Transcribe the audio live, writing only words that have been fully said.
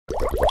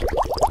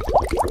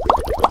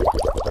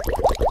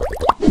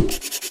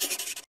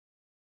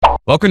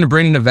Welcome to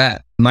Brain in a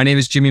Vat. My name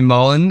is Jimmy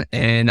Mullen,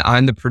 and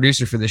I'm the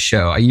producer for this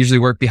show. I usually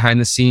work behind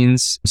the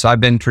scenes, so I've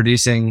been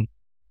producing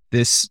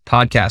this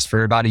podcast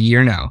for about a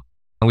year now.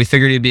 And we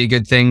figured it'd be a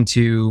good thing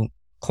to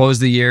close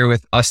the year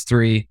with us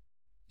three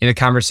in a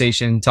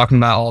conversation talking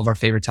about all of our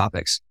favorite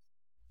topics.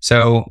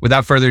 So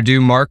without further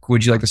ado, Mark,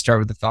 would you like to start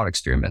with the thought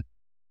experiment?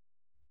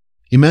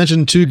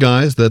 Imagine two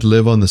guys that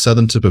live on the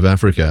southern tip of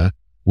Africa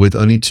with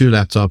only 2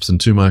 laptops and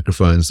 2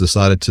 microphones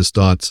decided to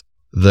start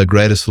the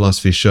greatest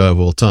philosophy show of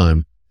all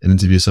time and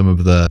interview some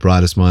of the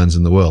brightest minds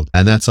in the world.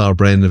 And that's how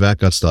Brain in a Vat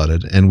got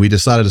started. And we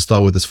decided to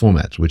start with this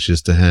format, which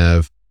is to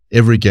have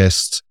every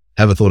guest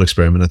have a thought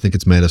experiment. I think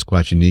it's made us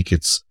quite unique.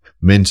 It's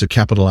meant to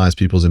capitalize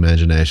people's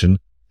imagination.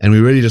 And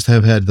we really just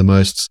have had the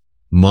most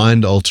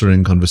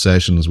mind-altering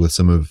conversations with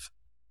some of,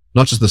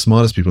 not just the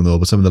smartest people in the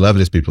world, but some of the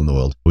loveliest people in the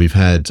world. We've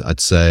had, I'd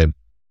say,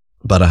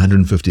 about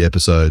 150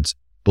 episodes,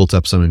 built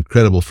up some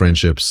incredible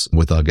friendships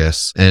with our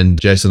guests.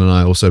 And Jason and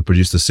I also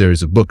produced a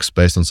series of books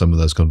based on some of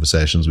those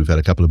conversations. We've had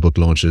a couple of book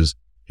launches.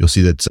 You'll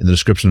see that in the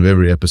description of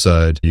every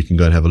episode, you can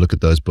go and have a look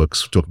at those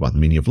books, talk about the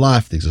meaning of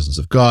life, the existence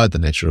of God, the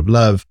nature of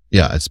love.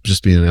 Yeah, it's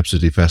just been an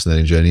absolutely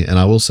fascinating journey. And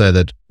I will say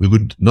that we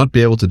would not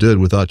be able to do it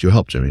without your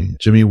help, Jimmy.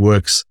 Jimmy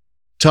works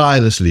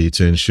tirelessly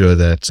to ensure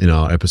that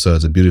our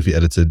episodes are beautifully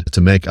edited, to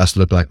make us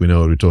look like we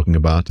know what we're talking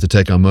about, to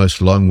take our most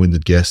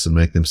long-winded guests and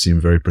make them seem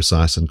very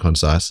precise and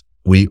concise.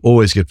 We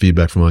always get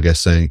feedback from our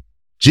guests saying,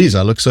 geez,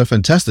 I look so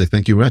fantastic.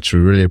 Thank you much. We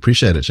really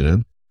appreciate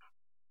it,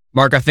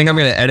 Mark, I think I'm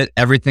going to edit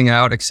everything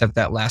out except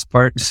that last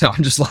part. So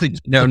I'm just letting you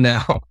know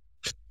now.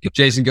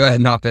 Jason, go ahead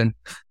and hop in.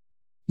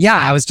 Yeah,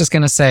 I was just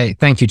going to say,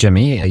 thank you,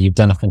 Jimmy. You've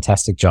done a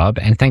fantastic job.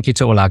 And thank you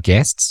to all our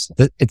guests.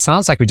 It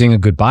sounds like we're doing a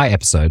goodbye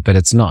episode, but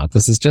it's not.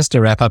 This is just a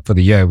wrap up for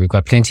the year. We've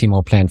got plenty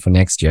more planned for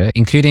next year,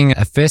 including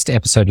a first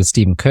episode with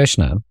Stephen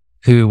Kirshner,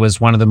 who was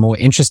one of the more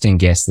interesting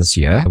guests this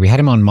year. We had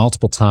him on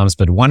multiple times,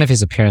 but one of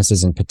his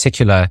appearances in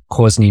particular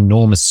caused an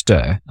enormous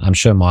stir. I'm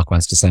sure Mark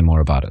wants to say more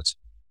about it.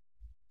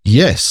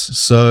 Yes.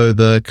 So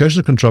the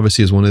Kirshner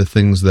controversy is one of the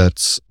things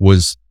that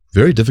was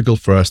very difficult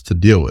for us to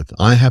deal with.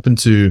 I happen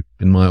to,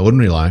 in my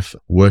ordinary life,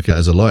 work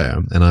as a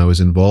lawyer, and I was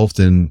involved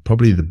in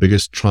probably the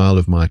biggest trial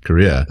of my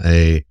career,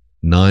 a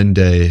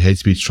 9-day hate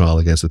speech trial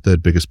against the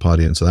third biggest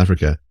party in South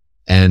Africa.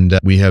 And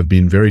we have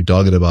been very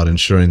dogged about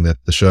ensuring that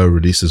the show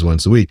releases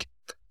once a week.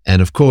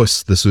 And of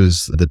course, this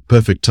was the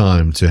perfect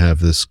time to have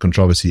this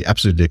controversy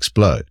absolutely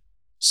explode.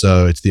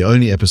 So it's the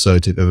only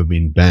episode to have ever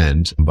been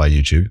banned by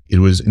YouTube. It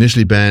was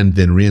initially banned,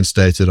 then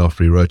reinstated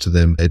after we wrote to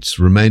them. It's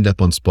remained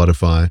up on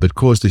Spotify, but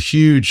caused a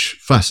huge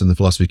fuss in the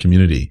philosophy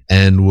community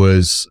and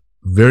was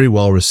very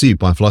well received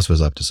by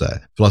philosophers, I have to say.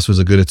 Philosophers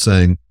are good at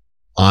saying,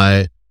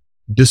 I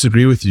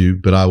disagree with you,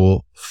 but I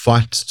will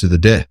fight to the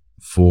death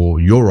for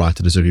your right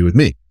to disagree with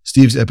me.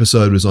 Steve's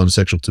episode was on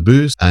sexual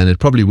taboos, and it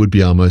probably would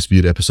be our most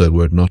viewed episode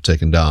were it not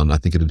taken down. I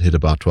think it had hit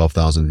about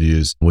 12,000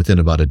 views within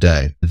about a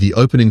day. The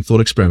opening thought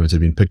experiment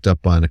had been picked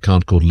up by an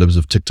account called Libs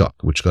of TikTok,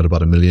 which got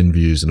about 1 million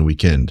views in a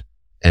weekend,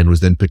 and was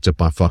then picked up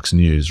by Fox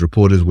News.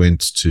 Reporters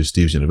went to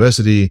Steve's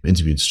university,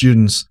 interviewed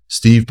students.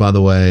 Steve, by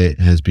the way,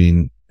 has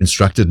been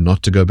instructed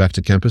not to go back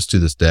to campus to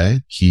this day.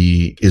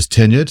 He is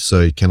tenured, so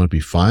he cannot be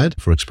fired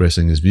for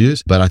expressing his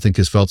views, but I think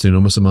has felt an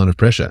enormous amount of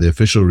pressure. The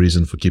official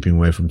reason for keeping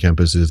away from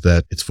campus is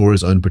that it's for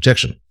his own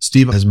protection.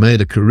 Steve has made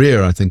a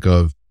career, I think,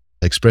 of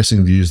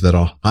expressing views that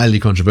are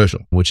highly controversial.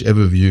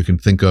 Whichever view you can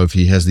think of,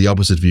 he has the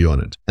opposite view on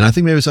it. And I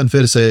think maybe it's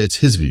unfair to say it's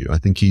his view. I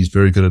think he's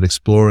very good at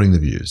exploring the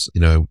views.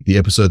 The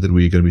episode that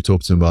we're going to be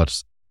talking to him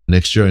about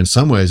next year in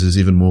some ways is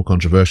even more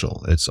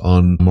controversial. It's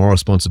on moral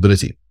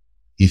responsibility.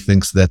 He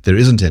thinks that there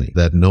isn't any,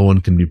 that no one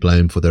can be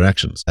blamed for their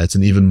actions. It's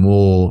an even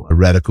more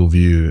radical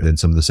view than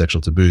some of the sexual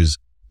taboos,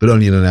 but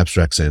only in an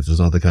abstract sense. It's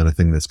not the kind of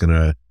thing that's going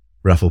to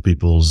ruffle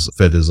people's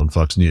feathers on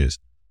Fox News.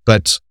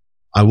 But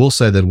I will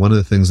say that one of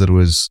the things that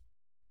was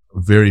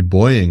very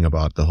buoying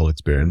about the whole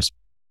experience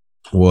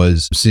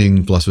was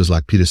seeing philosophers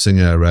like Peter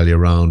Singer rally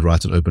around,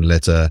 write an open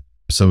letter.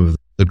 Some of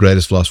the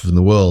greatest philosophers in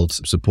the world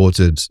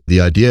supported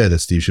the idea that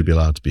Steve should be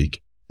allowed to speak.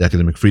 The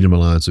Academic Freedom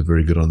Alliance are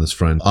very good on this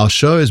front. Our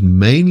show is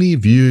mainly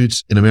viewed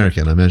in America,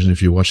 and I imagine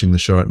if you're watching the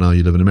show right now,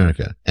 you live in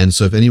America. And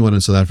so if anyone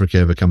in South Africa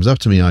ever comes up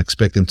to me, I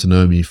expect them to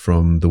know me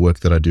from the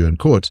work that I do in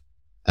court.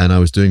 And I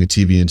was doing a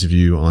TV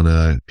interview on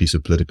a piece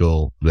of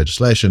political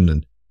legislation,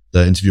 and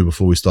the interview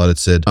before we started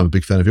said, I'm a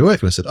big fan of your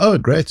work. And I said, oh,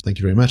 great. Thank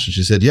you very much. And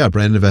she said, yeah,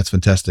 Brain in a Vat's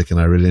fantastic,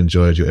 and I really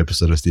enjoyed your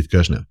episode of Steve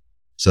Kirshner.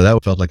 So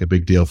that felt like a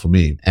big deal for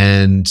me.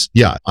 And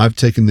yeah, I've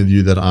taken the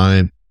view that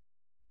I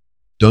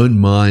don't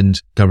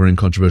mind covering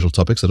controversial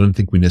topics. I don't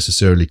think we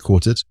necessarily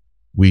court it.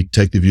 We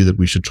take the view that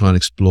we should try and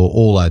explore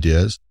all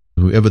ideas.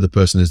 Whoever the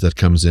person is that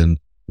comes in,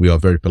 we are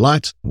very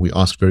polite. We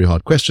ask very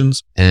hard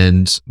questions,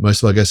 and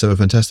most of our guests have a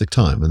fantastic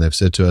time. And they've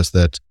said to us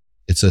that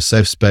it's a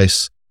safe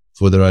space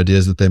for their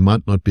ideas that they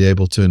might not be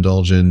able to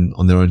indulge in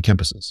on their own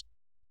campuses.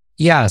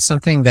 Yeah,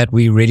 something that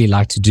we really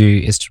like to do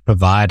is to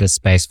provide a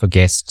space for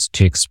guests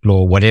to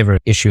explore whatever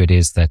issue it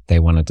is that they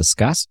want to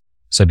discuss.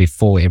 So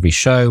before every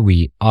show,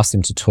 we ask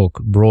them to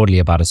talk broadly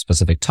about a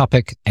specific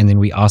topic, and then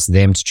we ask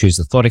them to choose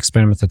the thought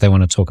experiment that they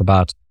want to talk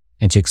about.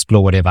 and to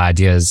explore whatever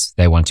ideas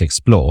they want to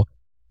explore.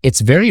 It's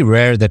very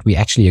rare that we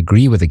actually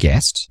agree with a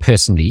guest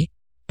personally,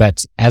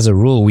 but as a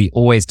rule, we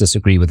always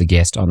disagree with the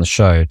guest on the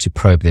show to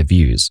probe their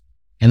views.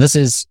 And this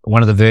is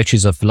one of the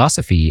virtues of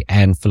philosophy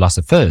and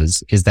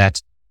philosophers, is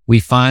that we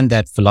find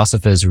that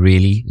philosophers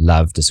really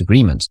love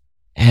disagreement.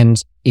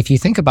 And if you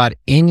think about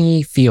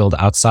any field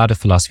outside of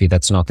philosophy,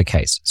 that's not the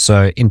case.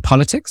 So in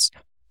politics,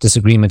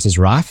 disagreement is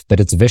rife, but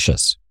it's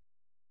vicious.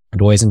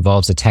 It always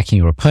involves attacking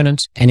your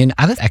opponent. And in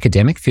other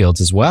academic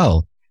fields as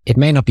well, it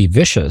may not be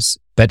vicious,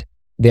 but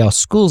there are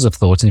schools of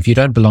thought. And if you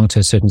don't belong to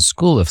a certain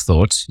school of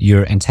thought,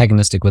 you're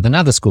antagonistic with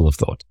another school of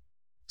thought.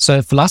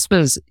 So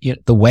philosophers,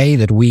 the way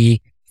that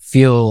we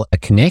feel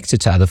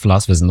connected to other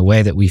philosophers and the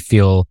way that we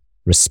feel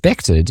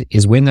respected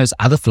is when those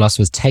other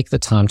philosophers take the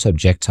time to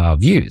object to our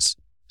views.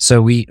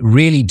 So we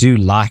really do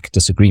like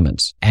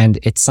disagreement. And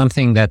it's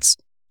something that's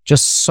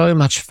just so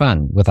much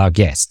fun with our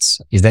guests,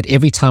 is that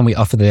every time we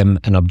offer them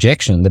an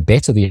objection, the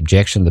better the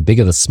objection, the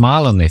bigger the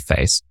smile on their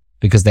face,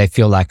 because they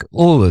feel like,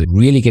 oh,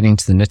 really getting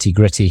to the nitty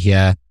gritty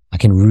here. I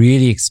can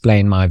really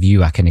explain my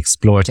view. I can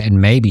explore it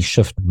and maybe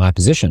shift my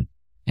position.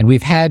 And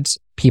we've had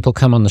people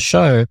come on the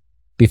show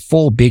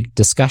before big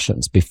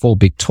discussions, before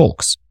big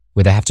talks,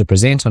 where they have to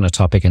present on a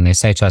topic and they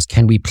say to us,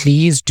 can we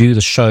please do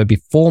the show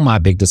before my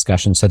big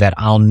discussion so that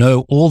I'll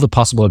know all the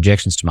possible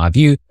objections to my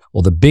view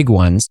or the big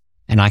ones,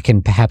 and I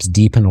can perhaps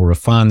deepen or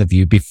refine the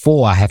view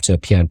before I have to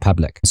appear in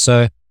public.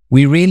 So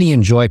we really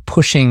enjoy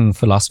pushing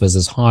philosophers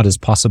as hard as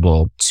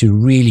possible to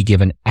really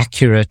give an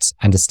accurate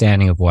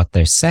understanding of what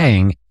they're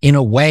saying in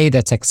a way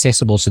that's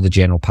accessible to the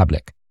general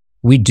public.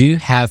 We do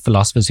have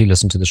philosophers who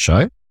listen to the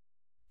show,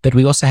 but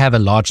we also have a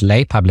large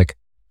lay public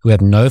who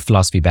have no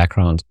philosophy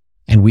background,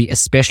 and we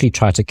especially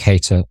try to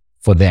cater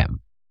for them.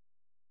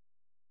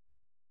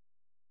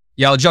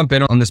 Yeah, I'll jump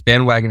in on this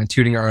bandwagon and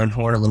tooting our own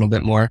horn a little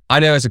bit more. I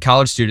know as a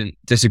college student,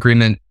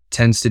 disagreement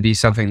tends to be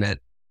something that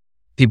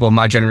people of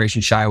my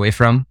generation shy away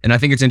from. And I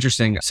think it's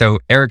interesting. So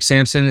Eric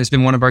Sampson has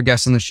been one of our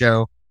guests on the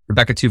show.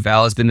 Rebecca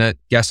Tuval has been a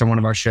guest on one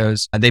of our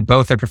shows. They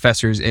both are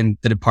professors in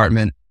the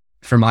department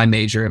for my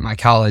major at my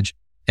college.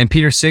 And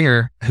Peter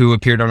Singer, who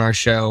appeared on our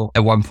show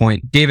at one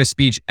point, gave a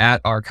speech at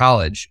our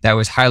college that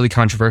was highly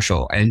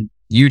controversial. And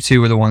you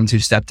two were the ones who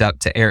stepped up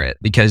to air it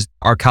because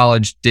our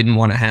college didn't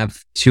want to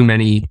have too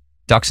many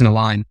ducks in a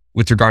line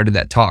with regard to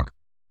that talk.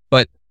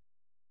 But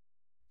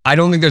I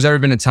don't think there's ever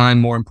been a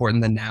time more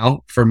important than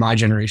now for my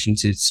generation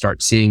to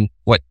start seeing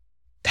what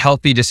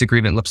healthy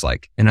disagreement looks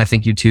like. And I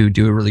think you two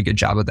do a really good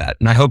job of that.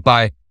 And I hope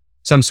by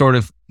some sort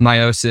of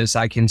meiosis,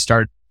 I can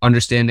start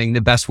understanding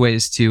the best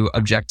ways to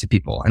object to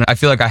people. And I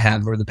feel like I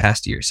have over the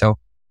past year. So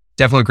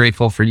definitely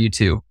grateful for you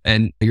two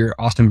and your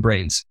awesome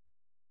brains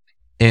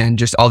and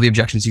just all the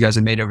objections you guys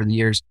have made over the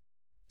years.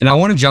 And I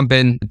want to jump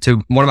in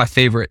to one of my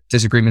favorite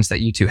disagreements that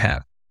you two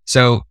have.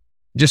 So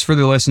just for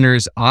the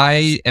listeners,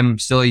 I am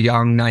still a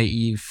young,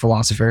 naive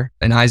philosopher,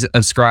 and I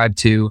ascribe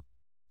to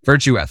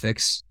virtue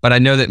ethics, but I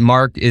know that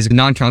Mark is a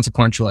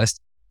non-consequentialist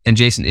and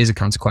Jason is a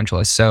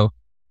consequentialist. So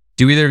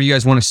do either of you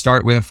guys want to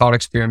start with a thought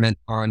experiment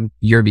on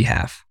your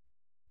behalf?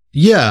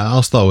 Yeah,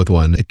 I'll start with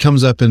one. It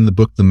comes up in the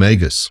book, The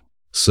Magus.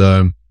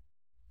 So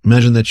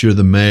imagine that you're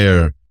the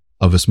mayor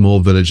of a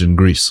small village in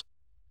Greece.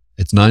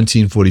 It's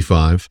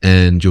 1945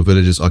 and your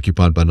village is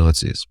occupied by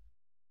Nazis.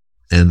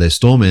 And they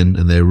storm in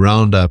and they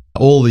round up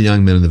all the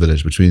young men in the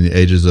village between the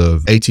ages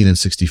of 18 and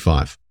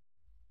 65.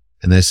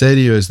 And they say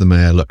to you as the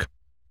mayor, look,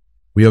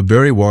 we are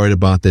very worried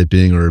about there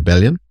being a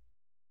rebellion.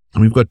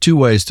 And we've got two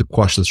ways to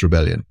quash this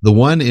rebellion. The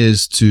one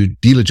is to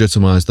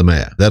delegitimize the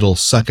mayor. That'll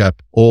suck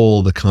up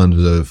all the kind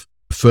of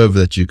fervor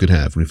that you could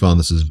have. We found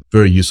this is a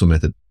very useful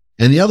method.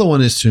 And the other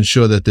one is to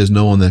ensure that there's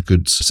no one that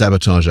could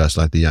sabotage us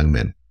like the young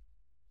men.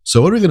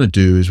 So what we're going to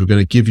do is we're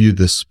going to give you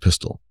this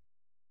pistol.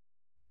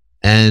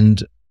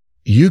 And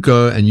you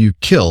go and you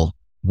kill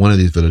one of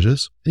these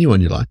villagers,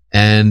 anyone you like.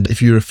 And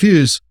if you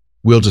refuse,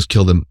 we'll just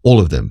kill them, all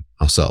of them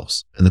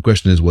ourselves. And the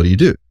question is, what do you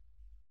do?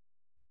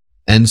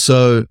 And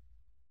so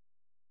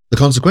the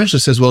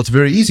consequentialist says, well, it's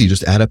very easy.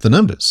 Just add up the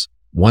numbers.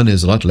 One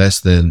is a lot less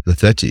than the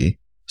 30.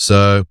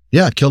 So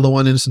yeah, kill the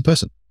one innocent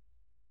person.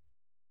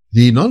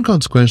 The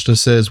non-consequentialist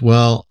says,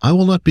 well, I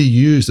will not be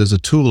used as a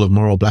tool of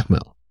moral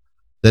blackmail.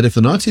 That if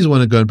the Nazis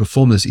want to go and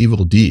perform this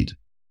evil deed,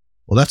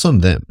 well, that's on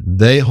them.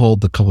 They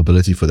hold the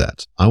culpability for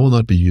that. I will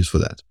not be used for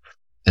that.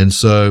 And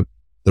so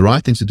the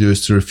right thing to do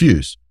is to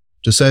refuse.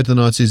 To say to the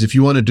Nazis, if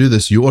you want to do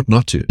this, you ought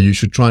not to. You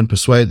should try and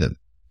persuade them.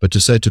 But to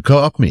say to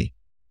co-opt me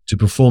to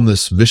perform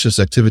this vicious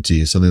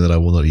activity is something that I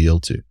will not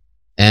yield to.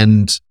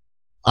 And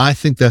I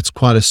think that's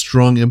quite a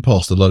strong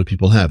impulse that a lot of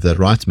people have, that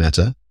rights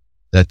matter,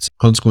 that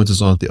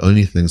consequences aren't the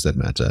only things that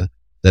matter,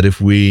 that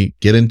if we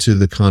get into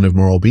the kind of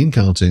moral bean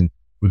counting,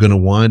 we're going to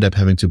wind up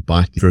having to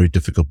bite very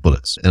difficult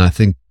bullets. And I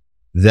think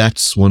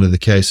that's one of the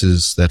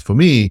cases that for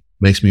me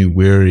makes me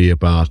wary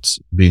about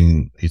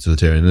being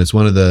utilitarian. And it's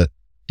one of the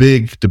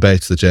big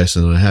debates that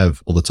Jason and I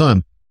have all the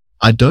time.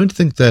 I don't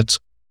think that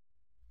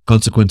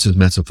consequences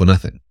matter for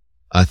nothing.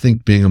 I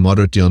think being a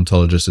moderate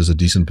deontologist is a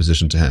decent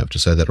position to have, to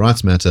say that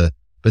rights matter,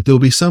 but there'll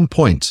be some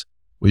point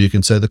where you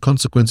can say the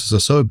consequences are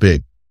so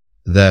big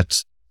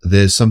that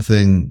there's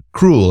something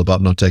cruel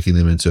about not taking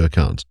them into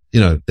account.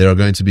 There are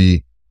going to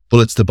be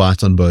bullets to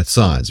bite on both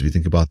sides. If you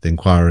think about the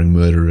inquiring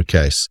murderer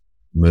case,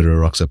 murderer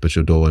rocks up at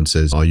your door and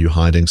says, "Are you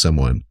hiding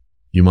someone?"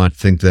 You might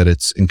think that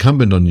it's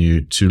incumbent on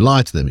you to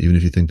lie to them, even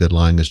if you think that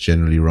lying is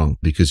generally wrong,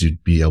 because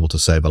you'd be able to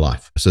save a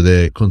life. So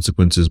their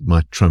consequences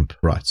might trump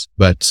rights.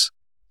 But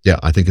yeah,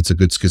 I think it's a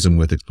good schism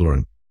worth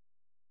exploring.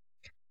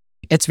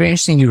 It's very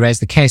interesting you raise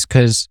the case,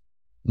 because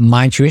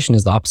my intuition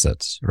is the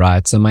opposite,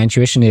 right? So my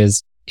intuition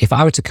is, if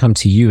I were to come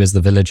to you as the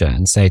villager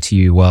and say to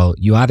you, well,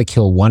 you either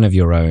kill one of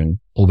your own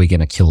or we're going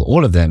to kill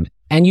all of them.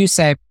 And you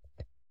say,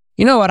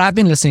 you know what? I've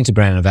been listening to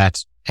Brandon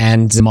Avat,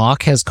 and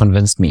Mark has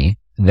convinced me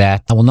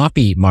that I will not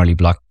be morally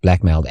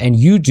blackmailed. And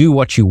you do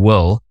what you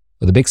will,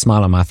 with a big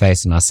smile on my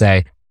face. And I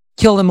say,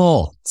 kill them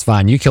all. It's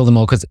fine. You kill them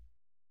all, because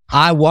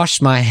I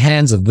wash my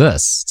hands of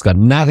this. It's got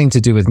nothing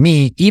to do with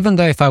me. Even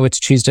though if I were to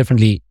choose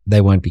differently,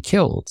 they won't be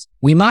killed.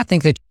 We might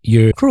think that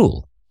you're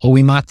cruel, or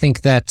we might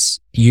think that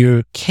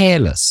you're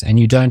careless and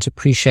you don't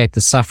appreciate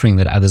the suffering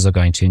that others are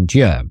going to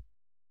endure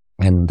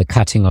and the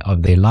cutting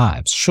of their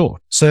lives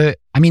short. So,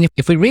 I mean,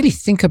 if we really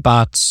think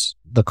about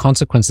the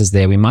consequences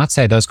there, we might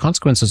say those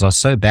consequences are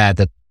so bad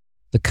that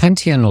the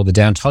Kantian or the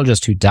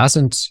deontologist who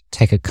doesn't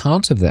take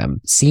account of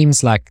them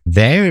seems like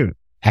they're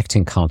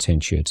acting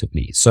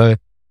counterintuitively. So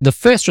the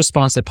first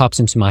response that pops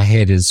into my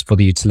head is for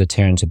the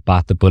utilitarian to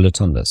bite the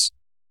bullet on this.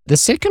 The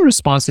second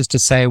response is to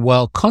say,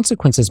 well,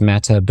 consequences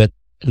matter, but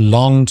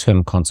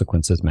long-term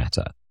consequences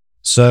matter.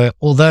 So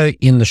although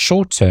in the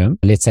short term,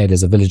 let's say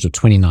there's a village of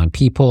 29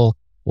 people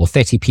or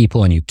 30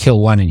 people and you kill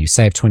one and you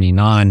save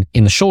 29,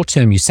 in the short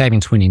term, you're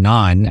saving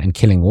 29 and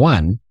killing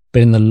one.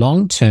 But in the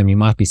long term, you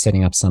might be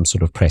setting up some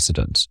sort of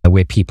precedent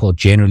where people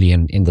generally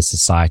in the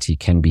society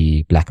can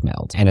be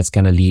blackmailed. And it's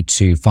going to lead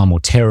to far more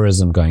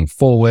terrorism going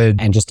forward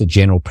and just a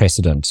general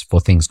precedent for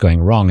things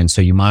going wrong. And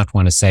so you might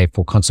want to say,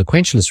 for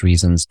consequentialist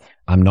reasons,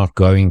 I'm not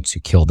going to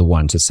kill the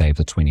one to save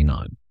the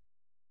 29.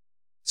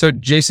 So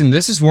Jason,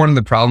 this is one of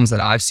the problems that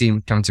I've seen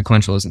with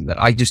consequentialism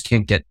that I just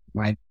can't get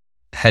my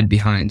head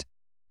behind.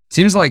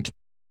 Seems like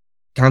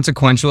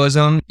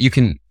consequentialism, you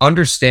can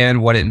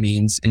understand what it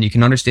means and you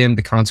can understand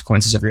the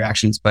consequences of your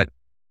actions, but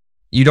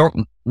you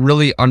don't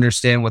really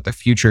understand what the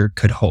future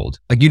could hold.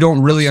 Like, you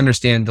don't really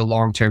understand the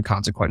long-term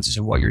consequences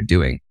of what you're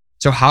doing.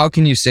 So how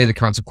can you say that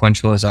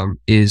consequentialism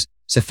is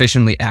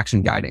sufficiently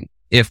action guiding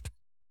if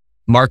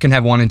Mark can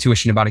have one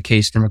intuition about a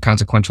case from a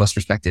consequentialist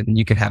perspective and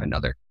you could have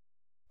another?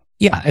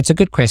 Yeah, it's a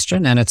good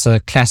question, and it's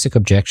a classic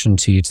objection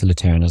to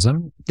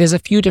utilitarianism. There's a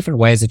few different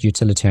ways that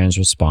utilitarians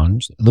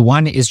respond. The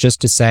one is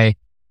just to say,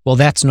 well,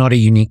 that's not a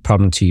unique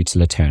problem to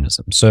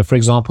utilitarianism. So, for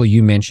example,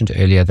 you mentioned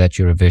earlier that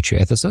you're a virtue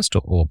ethicist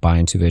or buy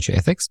into virtue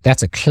ethics.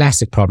 That's a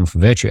classic problem for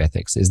virtue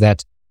ethics, is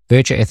that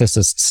virtue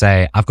ethicists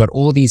say, I've got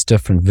all these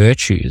different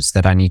virtues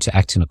that I need to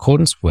act in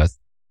accordance with,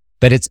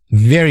 but it's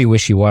very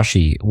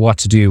wishy-washy what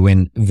to do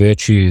when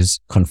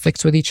virtues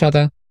conflict with each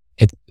other.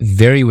 It's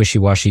very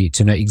wishy-washy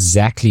to know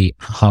exactly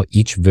how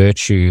each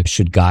virtue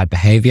should guide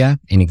behavior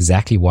in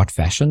exactly what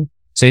fashion.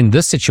 So in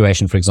this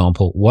situation, for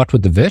example, what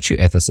would the virtue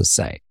ethicist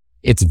say?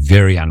 It's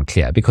very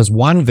unclear, because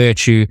one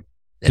virtue,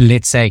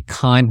 let's say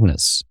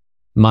kindness,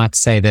 might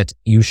say that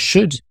you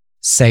should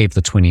save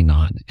the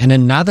 29. And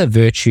another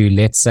virtue,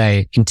 let's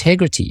say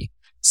integrity,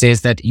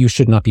 says that you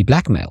should not be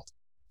blackmailed.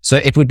 So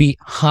it would be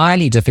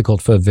highly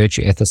difficult for a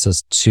virtue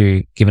ethicist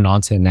to give an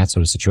answer in that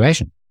sort of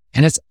situation.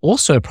 And it's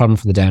also a problem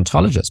for the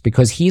deontologist,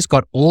 because he's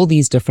got all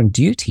these different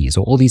duties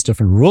or all these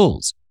different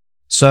rules.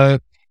 So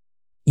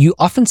you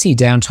often see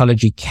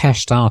deontology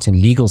cashed out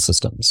in legal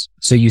systems.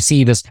 So you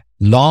see this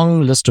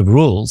long list of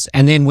rules,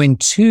 and then when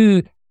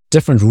two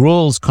different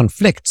rules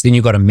conflict, then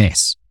you've got a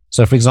mess.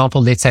 So for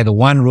example, let's say the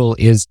one rule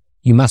is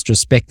you must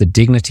respect the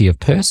dignity of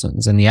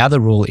persons, and the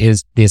other rule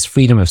is there's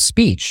freedom of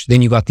speech.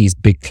 Then you've got these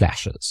big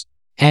clashes.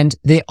 And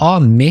there are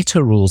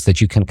meta rules that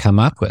you can come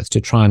up with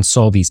to try and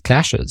solve these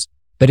clashes,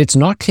 but it's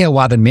not clear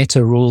why the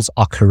meta rules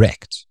are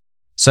correct.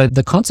 So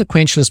the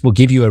consequentialist will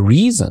give you a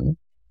reason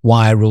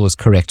why a rule is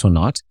correct or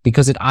not,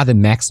 because it either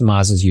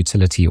maximizes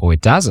utility or it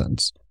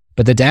doesn't.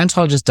 But the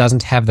deontologist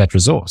doesn't have that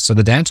resource. So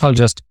the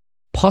deontologist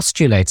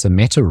postulates a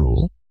meta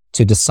rule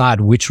to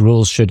decide which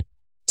rules should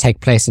take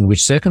place in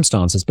which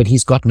circumstances, but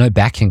he's got no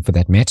backing for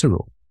that meta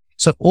rule.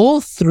 So all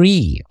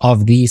three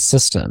of these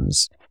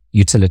systems,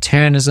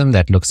 utilitarianism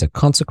that looks at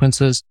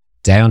consequences,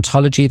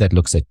 deontology that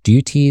looks at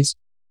duties,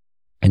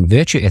 and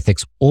virtue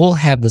ethics, all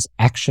have this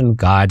action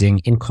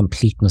guiding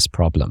incompleteness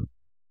problem.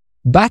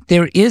 But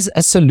there is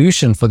a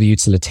solution for the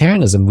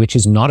utilitarianism which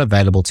is not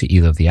available to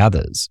either of the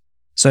others.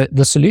 So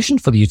the solution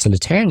for the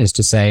utilitarian is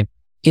to say,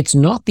 it's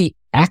not the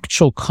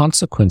actual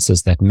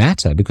consequences that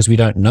matter, because we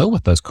don't know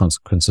what those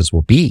consequences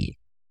will be.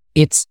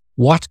 It's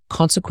what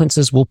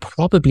consequences will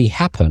probably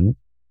happen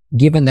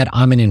given that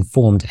I'm an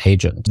informed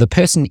agent. The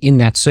person in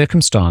that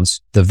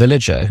circumstance, the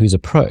villager who's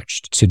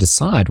approached to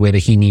decide whether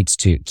he needs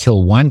to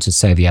kill one to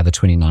save the other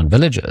 29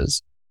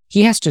 villagers,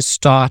 he has to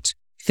start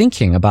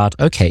thinking about,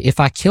 okay, if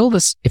I kill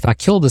this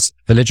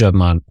villager of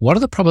mine, what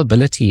are the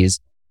probabilities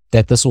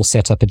that this will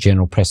set up a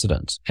general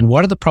precedent? And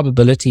what are the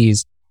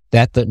probabilities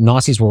that the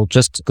Nazis will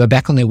just go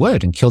back on their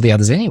word and kill the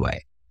others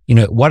anyway?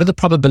 What are the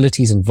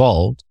probabilities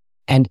involved?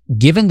 And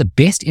given the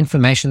best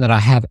information that I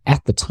have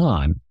at the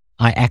time,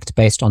 I act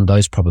based on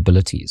those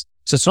probabilities.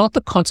 So it's not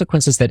the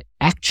consequences that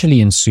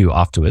actually ensue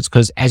afterwards,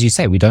 because as you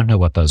say, we don't know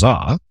what those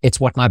are. It's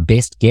what my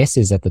best guess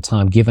is at the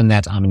time, given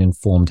that I'm an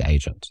informed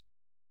agent.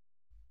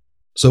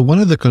 So one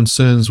of the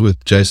concerns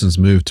with Jason's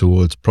move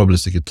towards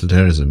probabilistic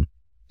utilitarianism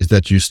is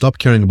that you stop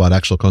caring about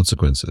actual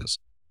consequences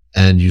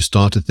and you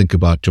start to think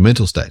about your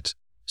mental state.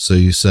 So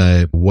you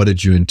say, what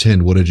did you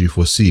intend? What did you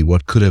foresee?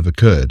 What could have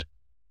occurred?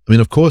 I mean,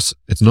 of course,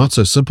 it's not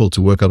so simple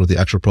to work out what the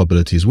actual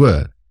probabilities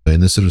were. In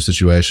this sort of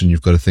situation,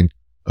 you've got to think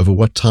over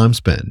what time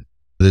span.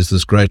 There's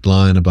this great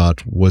line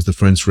about, was the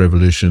French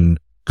Revolution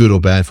good or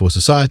bad for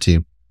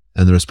society?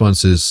 And the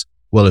response is,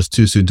 well, it's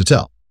too soon to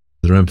tell.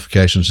 The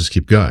ramifications just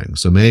keep going.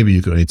 So maybe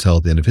you can only tell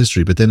at the end of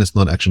history, but then it's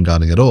not action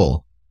guiding at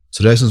all.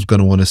 So Jason's going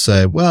to want to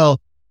say, well,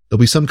 there'll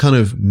be some kind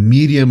of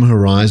medium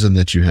horizon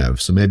that you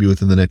have. So maybe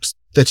within the next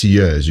 30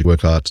 years, you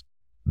work out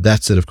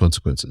that set of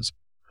consequences.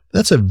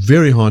 That's a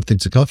very hard thing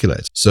to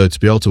calculate. So to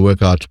be able to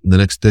work out in the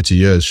next 30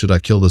 years, should I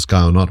kill this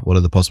guy or not? What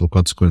are the possible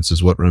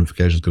consequences? What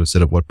ramifications could it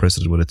set up? What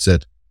precedent would it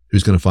set?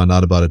 Who's going to find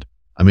out about it?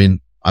 I mean,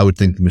 I would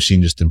think the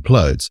machine just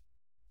implodes.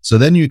 So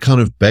then you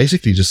kind of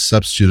basically just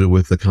substitute it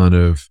with the kind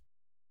of,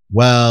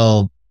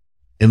 well,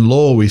 in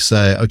law, we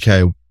say,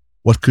 okay,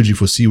 what could you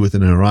foresee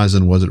within a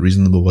horizon? Was it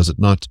reasonable? Was it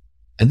not?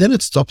 And then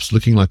it stops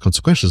looking like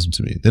consequentialism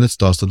to me. Then it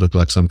starts to look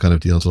like some kind of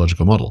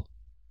deontological model.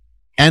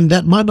 And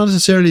that might not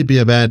necessarily be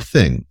a bad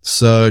thing.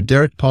 So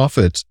Derek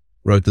Parfit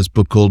wrote this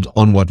book called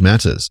On What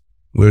Matters,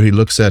 where he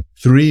looks at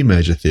three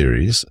major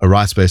theories, a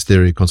rights-based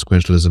theory,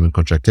 consequentialism, and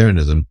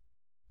contractarianism.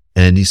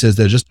 And he says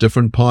they're just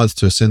different paths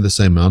to ascend the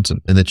same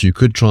mountain, and that you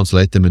could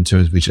translate them in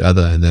terms of each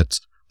other, and that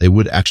they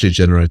would actually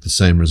generate the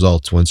same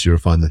results once you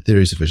refine the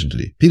theory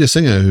sufficiently. Peter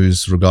Singer,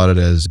 who's regarded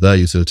as the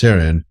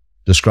utilitarian,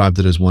 described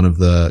it as one of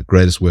the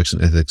greatest works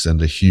in ethics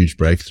and a huge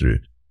breakthrough.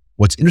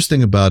 What's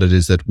interesting about it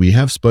is that we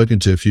have spoken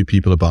to a few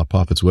people about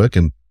Parfit's work,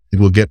 and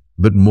we'll get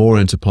a bit more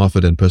into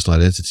Parfit and personal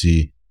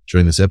identity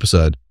during this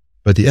episode.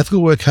 But the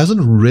ethical work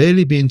hasn't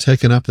really been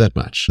taken up that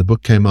much. The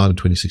book came out in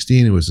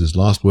 2016. It was his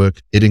last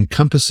work. It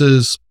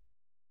encompasses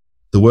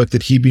the work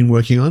that he'd been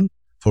working on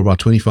for about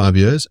 25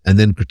 years and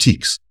then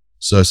critiques.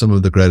 So some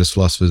of the greatest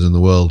philosophers in the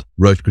world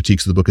wrote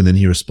critiques of the book and then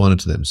he responded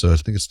to them. So I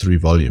think it's 3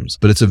 volumes.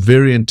 But it's a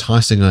very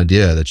enticing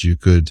idea that you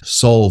could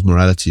solve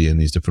morality in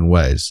these different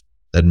ways,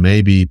 that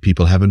maybe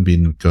people haven't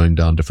been going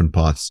down different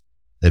paths.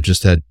 They've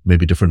just had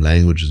maybe different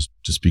languages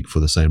to speak for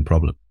the same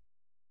problem.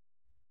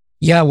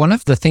 Yeah, one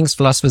of the things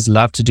philosophers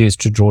love to do is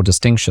to draw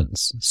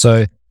distinctions.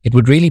 So it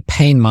would really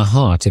pain my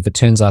heart if it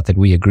turns out that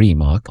we agree,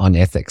 Mark, on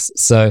ethics.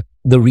 So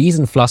the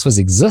reason philosophers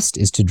exist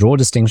is to draw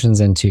distinctions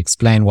and to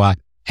explain why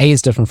A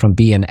is different from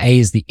B, and A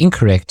is the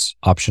incorrect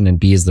option and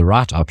B is the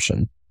right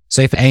option.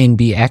 So if A and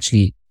B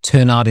actually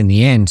turn out in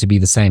the end to be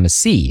the same as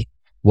C,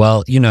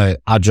 well,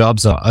 our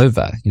jobs are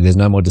over. There's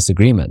no more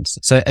disagreements.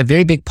 So a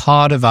very big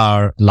part of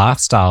our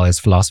lifestyle as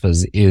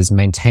philosophers is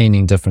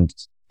maintaining different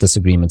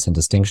disagreements and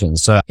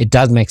distinctions. So it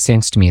does make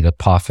sense to me that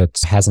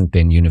Parfit hasn't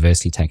been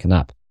universally taken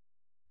up.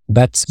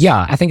 But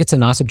yeah, I think it's a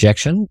nice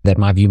objection that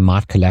my view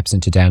might collapse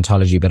into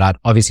deontology, but I'd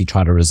obviously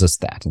try to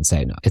resist that and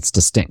say, no, it's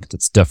distinct,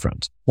 it's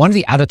different. One of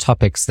the other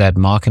topics that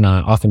Mark and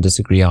I often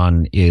disagree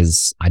on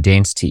is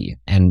identity.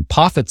 And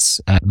Parfit's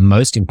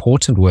most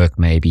important work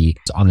maybe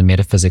is on the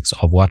metaphysics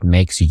of what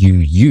makes you,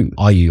 you.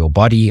 Are you your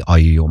body? Are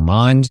you your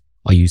mind?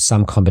 Are you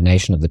some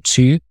combination of the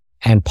two?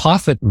 And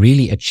Parfit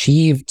really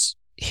achieved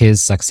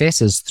his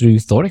successes through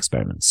thought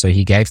experiments. So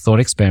he gave thought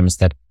experiments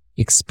that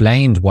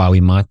explained why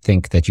we might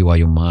think that you are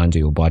your mind or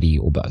your body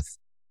or both.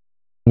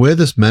 Where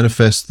this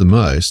manifests the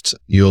most,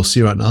 you'll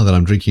see right now that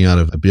I'm drinking out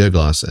of a beer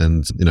glass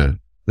and,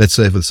 let's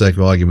say for the sake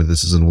of argument,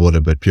 this isn't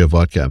water, but pure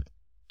vodka.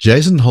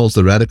 Jason holds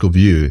the radical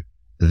view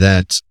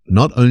that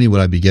not only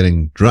would I be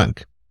getting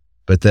drunk,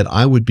 but that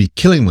I would be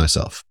killing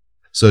myself.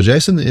 So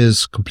Jason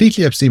is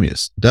completely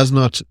abstemious, does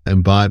not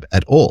imbibe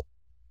at all,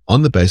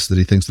 on the basis that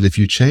he thinks that if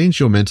you change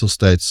your mental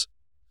states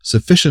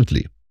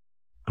sufficiently,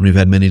 and we've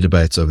had many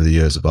debates over the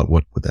years about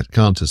what would that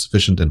count as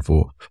sufficient and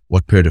for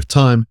what period of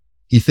time,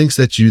 he thinks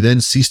that you then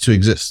cease to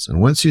exist.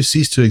 And once you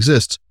cease to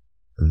exist,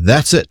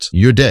 that's it.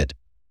 You're dead.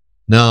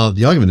 Now,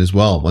 the argument is,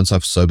 well, once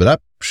I've sobered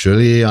up,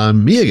 surely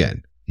I'm me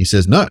again. He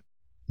says, no.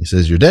 He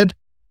says, you're dead.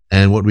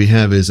 And what we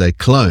have is a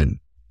clone.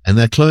 And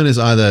that clone is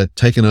either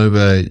taken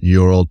over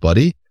your old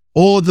body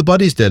or the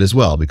body's dead as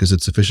well because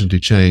it's sufficiently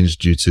changed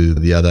due to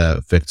the other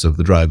effects of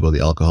the drug or the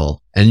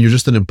alcohol. And you're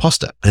just an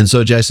imposter. And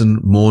so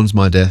Jason mourns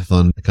my death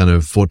on a kind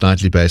of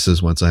fortnightly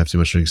basis once I have too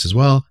much drinks as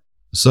well.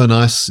 So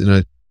nice,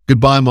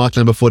 goodbye, Mark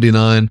number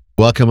 49.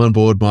 Welcome on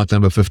board, Mark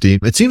number 50.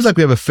 It seems like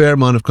we have a fair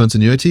amount of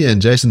continuity,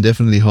 and Jason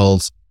definitely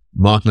holds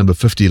Mark number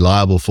 50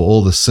 liable for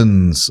all the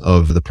sins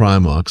of the prior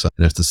Marks.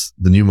 And if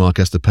the new Mark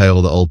has to pay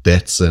all the old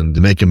debts and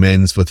make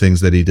amends for things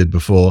that he did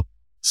before.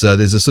 So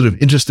there's a sort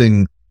of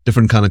interesting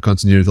different kind of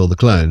continuity with all the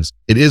clones.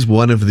 It is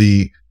one of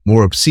the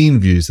more obscene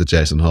views that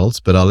Jason holds,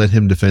 but I'll let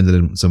him defend it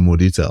in some more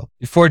detail.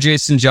 Before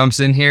Jason jumps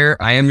in here,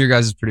 I am your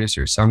guys'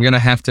 producer, so I'm going to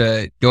have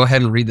to go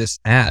ahead and read this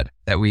ad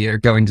that we are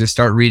going to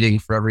start reading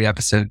for every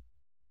episode.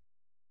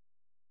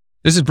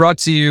 This is brought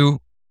to you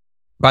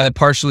by The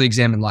Partially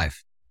Examined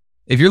Life.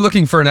 If you're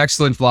looking for an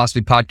excellent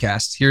philosophy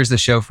podcast, here's the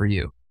show for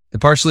you. The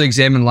Partially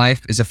Examined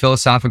Life is a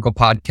philosophical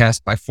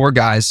podcast by 4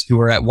 guys who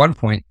were at one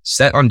point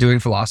set on doing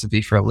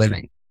philosophy for a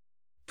living.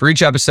 For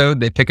each episode,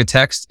 they pick a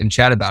text and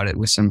chat about it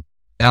with some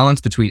balance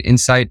between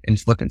insight and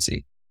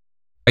flippancy.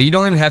 You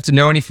don't even have to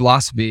know any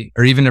philosophy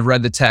or even have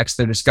read the text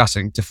they're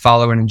discussing to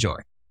follow and enjoy.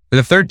 With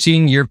a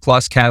 13-year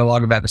plus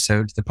catalog of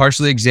episodes, The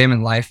Partially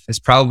Examined Life has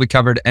probably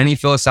covered any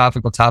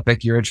philosophical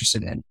topic you're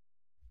interested in,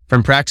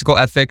 from practical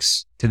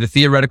ethics to the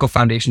theoretical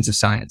foundations of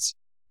science.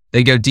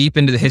 They go deep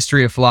into the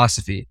history of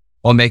philosophy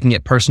while making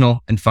it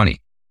personal and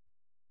funny.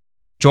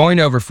 Join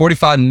over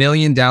 45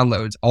 million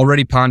downloads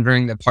already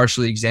pondering The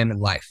Partially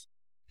Examined Life.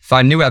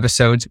 Find new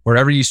episodes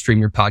wherever you stream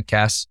your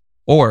podcasts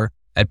or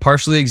at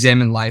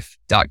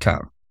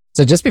partiallyexaminedlife.com.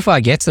 So just before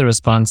I get to the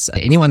response,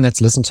 anyone that's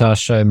listened to our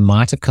show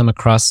might have come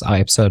across our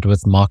episode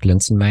with Mark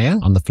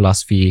Linsenmayer on the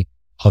philosophy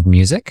of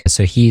music.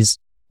 So he's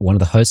one of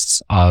the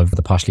hosts of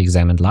The Partially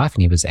Examined Life,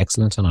 and he was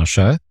excellent on our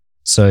show.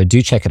 So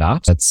do check it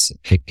out. It's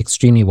an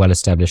extremely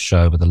well-established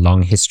show with a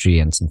long history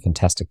and some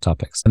fantastic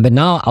topics. But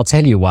now I'll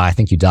tell you why I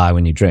think you die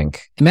when you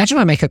drink. Imagine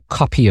I make a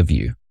copy of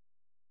you.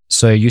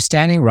 So you're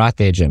standing right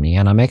there, Jimmy,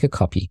 and I make a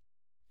copy.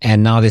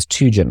 And now there's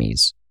 2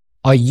 Jimmys.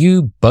 Are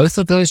you both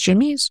of those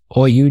Jimmys,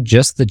 or are you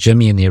just the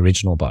Jimmy in the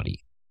original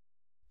body?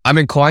 I'm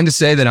inclined to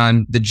say that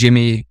I'm the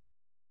Jimmy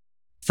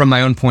from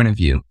my own point of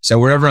view. So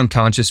wherever I'm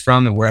conscious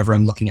from and wherever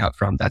I'm looking out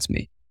from, that's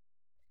me.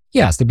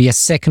 Yes, there'd be a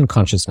second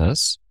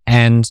consciousness,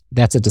 and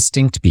that's a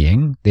distinct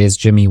being. There's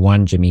Jimmy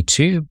 1, Jimmy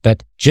 2,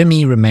 but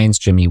Jimmy remains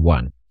Jimmy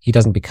 1. He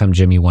doesn't become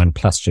Jimmy 1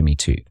 plus Jimmy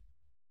 2.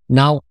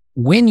 Now,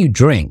 when you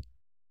drink,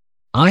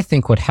 I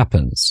think what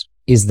happens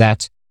is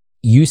that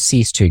you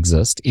cease to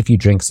exist if you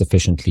drink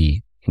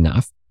sufficiently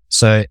enough.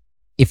 So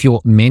if your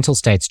mental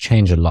states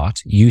change a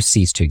lot, you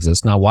cease to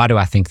exist. Now, why do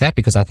I think that?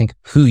 Because I think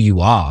who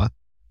you are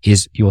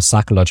is your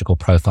psychological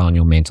profile and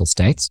your mental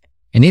states.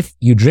 And if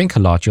you drink a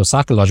lot, your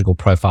psychological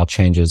profile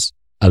changes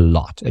a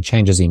lot. It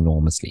changes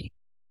enormously.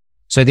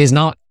 So there's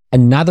now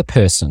another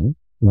person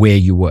where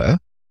you were,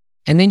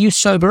 and then you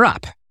sober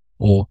up,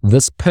 or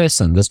this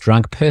person, this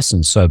drunk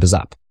person sobers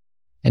up.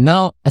 And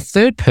now a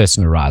third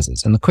person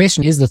arises. And the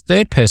question is the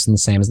third person the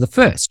same as the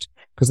first?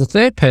 Because the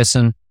third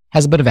person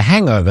has a bit of a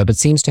hangover, but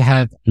seems to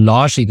have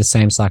largely the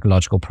same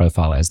psychological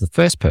profile as the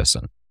first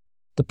person.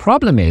 The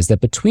problem is that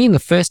between the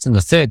first and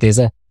the third, there's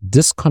a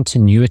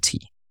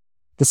discontinuity.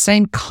 The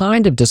same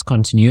kind of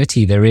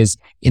discontinuity there is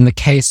in the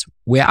case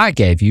where I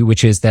gave you,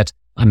 which is that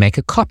I make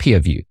a copy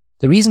of you.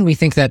 The reason we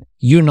think that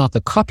you're not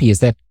the copy is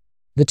that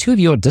the 2 of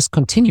you are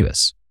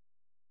discontinuous.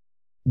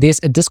 There's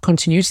a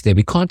discontinuity there.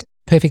 We can't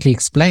perfectly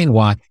explain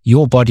why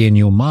your body and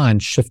your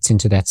mind shifts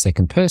into that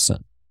second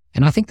person.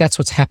 And I think that's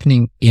what's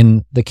happening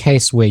in the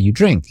case where you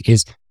drink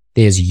is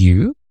there's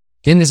you,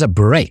 then there's a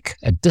break,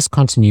 a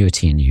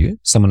discontinuity in you,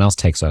 someone else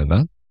takes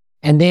over,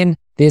 and then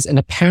there's an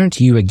apparent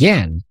you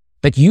again,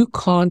 but you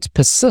can't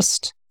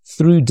persist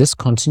through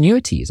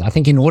discontinuities. I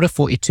think in order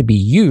for it to be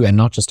you and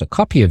not just a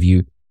copy of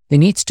you, there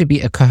needs to be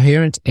a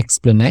coherent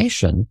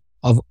explanation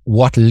of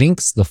what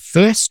links the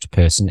first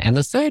person and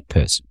the third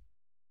person,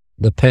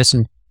 the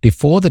person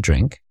before the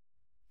drink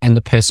and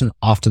the person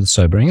after the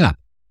sobering up.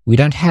 We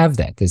don't have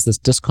that. There's this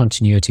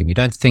discontinuity. We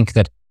don't think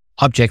that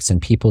objects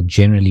and people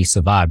generally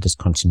survive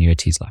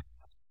discontinuities like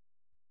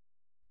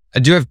that. I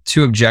do have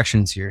 2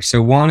 objections here.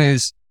 So one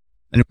is,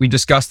 and we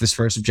discussed this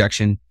first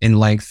objection in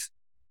length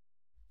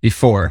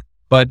before,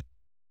 but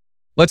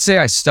let's say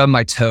I stub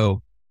my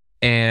toe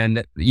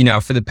and,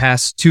 for the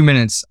past 2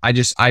 minutes, I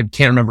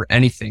can't remember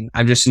anything.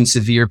 I'm just in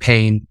severe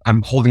pain.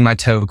 I'm holding my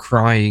toe,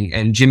 crying,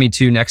 and Jimmy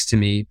 2 next to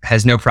me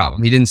has no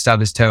problem. He didn't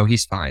stub his toe.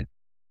 He's fine.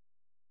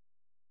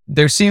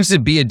 There seems to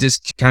be a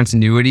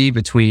discontinuity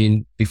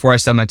between before I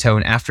stub my toe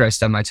and after I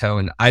stub my toe,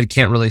 and I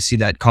can't really see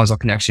that causal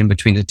connection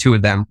between the 2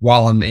 of them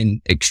while I'm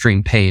in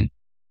extreme pain.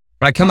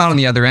 But I come out on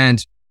the other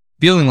end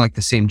feeling like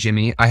the same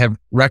Jimmy. I have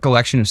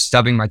recollection of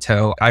stubbing my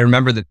toe. I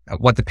remember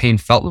what the pain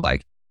felt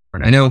like.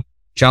 And I know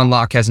John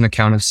Locke has an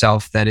account of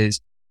self that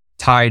is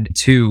tied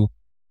to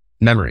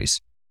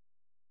memories.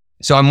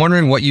 So I'm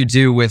wondering what you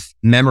do with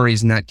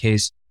memories in that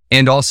case,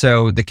 and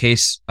also the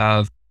case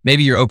of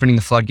maybe you're opening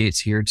the floodgates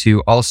here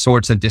to all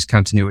sorts of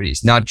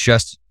discontinuities, not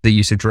just the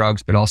use of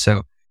drugs, but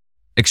also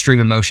extreme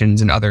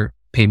emotions and other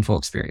painful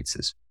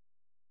experiences.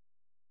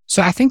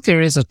 So I think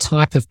there is a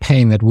type of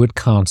pain that would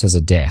count as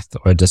a death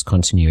or a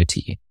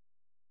discontinuity.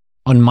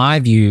 On my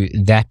view,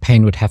 that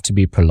pain would have to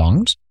be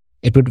prolonged.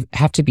 It would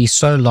have to be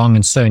so long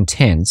and so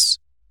intense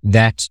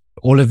that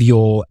all of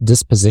your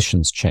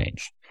dispositions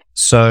change.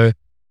 So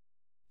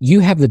you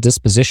have the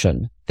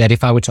disposition that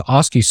if I were to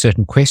ask you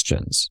certain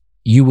questions,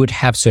 you would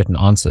have certain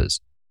answers.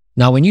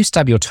 Now, when you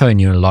stub your toe and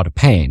you're in a lot of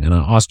pain and I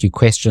ask you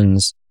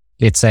questions,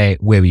 let's say,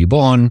 where were you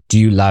born? Do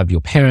you love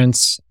your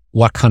parents?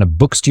 What kind of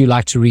books do you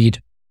like to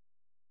read?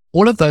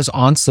 all of those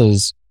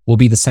answers will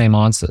be the same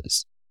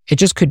answers. It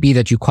just could be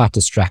that you're quite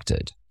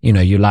distracted.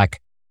 You're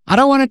like, I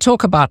don't want to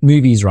talk about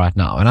movies right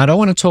now. And I don't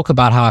want to talk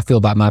about how I feel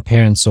about my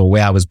parents or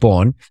where I was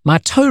born. My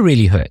toe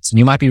really hurts. And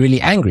you might be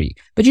really angry,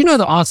 but you know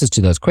the answers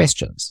to those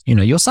questions.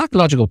 Your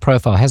psychological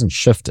profile hasn't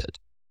shifted.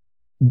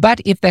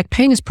 But if that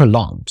pain is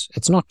prolonged,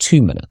 it's not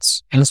 2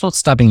 minutes and it's not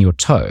stubbing your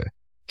toe.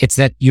 It's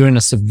that you're in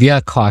a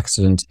severe car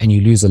accident and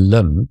you lose a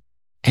limb.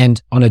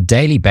 And on a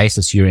daily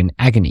basis, you're in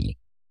agony.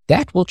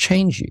 That will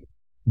change you.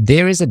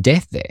 There is a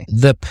death there.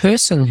 The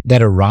person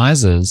that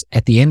arises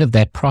at the end of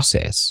that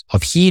process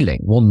of healing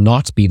will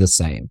not be the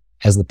same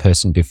as the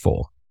person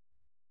before.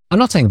 I'm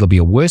not saying there'll be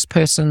a worse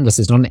person. This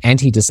is not an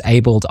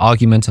anti-disabled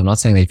argument. I'm not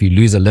saying that if you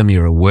lose a limb,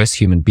 you're a worse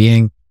human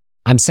being.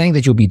 I'm saying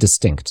that you'll be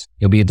distinct.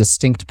 You'll be a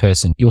distinct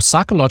person. Your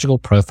psychological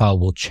profile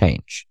will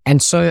change.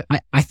 And so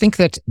I think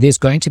that there's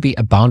going to be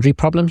a boundary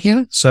problem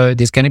here. So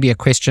there's going to be a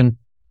question,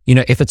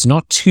 if it's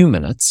not 2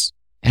 minutes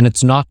and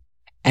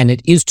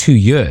it is 2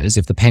 years,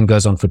 if the pain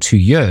goes on for 2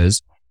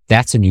 years,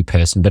 that's a new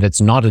person, but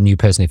it's not a new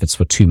person if it's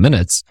for 2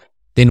 minutes,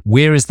 then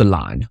where is the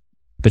line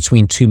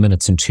between 2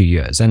 minutes and 2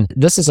 years? And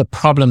this is a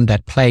problem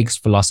that plagues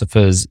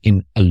philosophers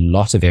in a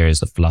lot of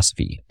areas of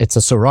philosophy. It's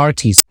a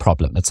sororities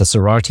problem. It's a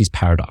sororities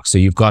paradox. So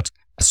you've got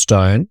a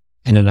stone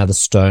and another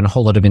stone, a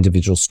whole lot of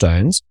individual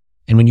stones.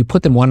 And when you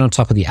put them one on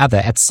top of the other,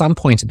 at some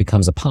point it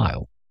becomes a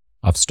pile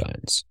of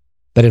stones.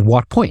 But at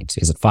what point?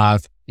 Is it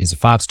 5? Is it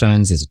 5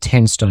 stones? Is it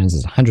 10 stones?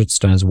 Is it 100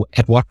 stones?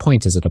 At what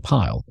point is it a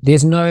pile?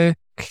 There's no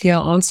clear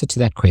answer to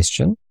that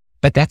question,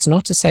 but that's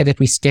not to say that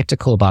we're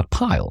skeptical about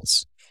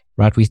piles,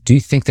 right? We do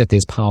think that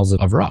there's piles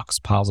of rocks,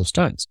 piles of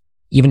stones,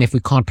 even if we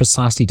can't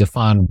precisely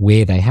define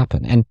where they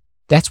happen. And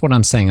that's what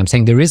I'm saying. I'm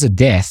saying there is a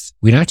death.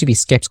 We don't have to be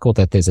skeptical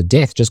that there's a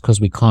death just because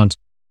we can't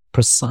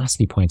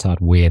precisely point out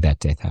where that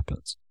death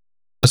happens.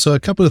 So a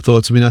couple of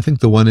thoughts. I think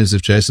the one is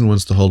if Jason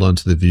wants to hold on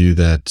to the view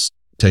that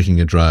taking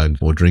a drug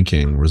or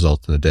drinking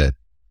results in a death,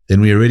 then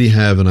we already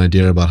have an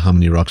idea about how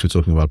many rocks we're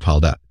talking about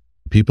piled up.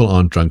 People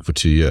aren't drunk for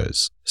 2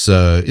 years.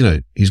 So,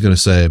 he's going to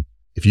say,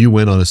 if you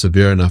went on a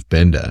severe enough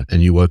bender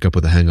and you woke up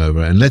with a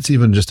hangover, and let's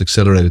even just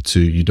accelerate it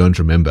to you don't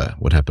remember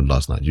what happened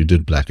last night, you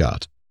did black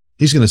out,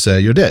 he's going to say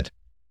you're dead.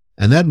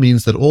 And that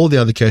means that all the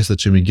other cases that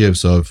Jimmy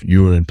gives of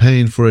you were in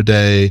pain for a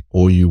day,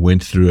 or you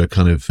went through a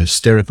kind of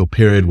hysterical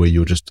period where you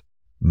were just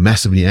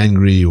massively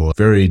angry or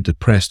very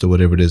depressed or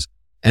whatever it is,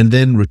 and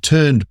then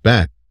returned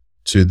back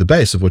to the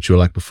base of what you were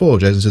like before.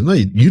 Jason says, no,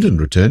 you didn't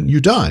return. You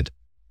died.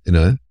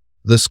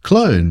 This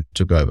clone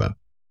took over.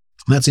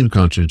 That seemed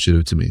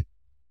counterintuitive to me.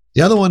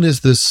 The other one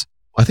is this,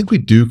 I think we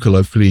do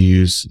colloquially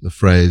use the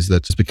phrase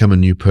that it's become a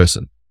new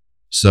person.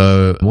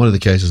 So one of the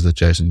cases that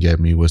Jason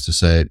gave me was to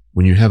say,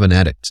 when you have an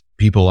addict,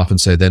 people often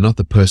say they're not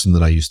the person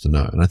that I used to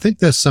know. And I think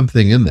there's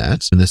something in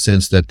that, in the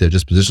sense that their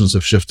dispositions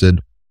have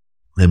shifted.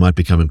 They might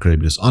become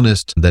incredibly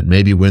dishonest, that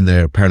maybe when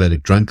they're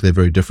paralytic drunk, they're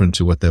very different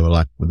to what they were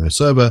like when they're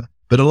sober.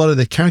 But a lot of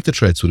their character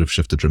traits would have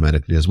shifted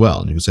dramatically as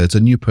well. And you could say it's a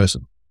new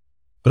person.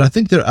 But I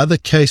think there are other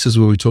cases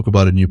where we talk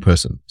about a new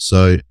person.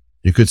 So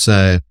you could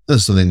say, this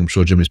is something I'm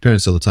sure Jimmy's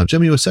parents say all the time.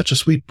 Jimmy was such a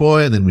sweet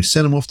boy, and then we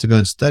sent him off to go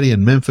and study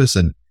in Memphis,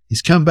 and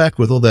he's come back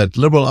with all that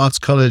liberal arts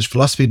college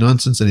philosophy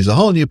nonsense, and he's a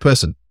whole new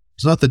person.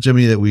 It's not the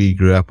Jimmy that we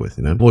grew up with,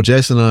 Or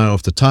Jason and I are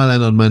off to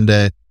Thailand on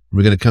Monday. And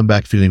we're going to come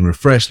back feeling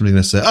refreshed, and we're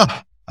going to say,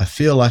 I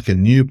feel like a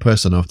new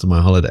person after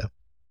my holiday.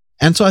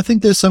 And so I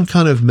think there's some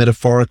kind of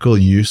metaphorical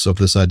use of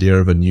this idea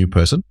of a new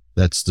person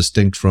that's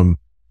distinct from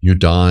you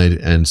died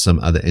and some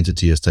other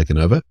entity has taken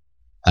over.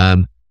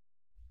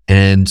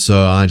 And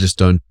so I just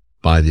don't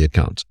buy the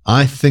account.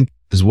 I think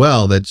as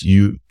well that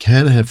you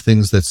can have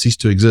things that cease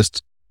to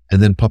exist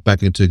and then pop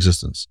back into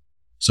existence.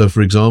 So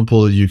for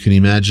example, you can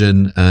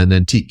imagine an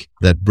antique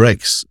that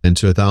breaks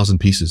into 1,000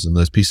 pieces and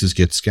those pieces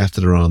get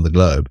scattered around the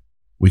globe.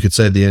 We could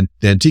say the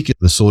antique,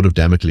 the sword of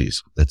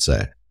Damocles, let's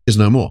say, is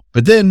no more.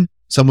 But then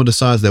someone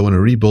decides they want to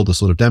rebuild the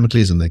sword of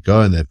Damocles, and they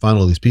go and they find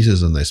all these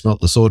pieces and they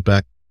smelt the sword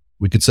back.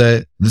 We could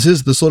say, this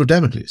is the sword of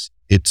Damocles.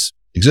 It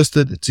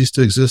existed, it ceased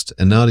to exist,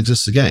 and now it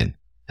exists again.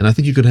 And I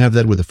think you could have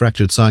that with a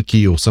fractured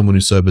psyche or someone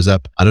who sobers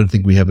up. I don't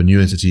think we have a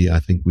new entity. I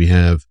think we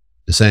have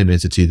the same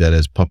entity that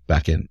has popped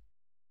back in.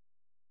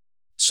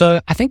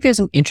 So I think there's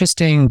an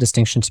interesting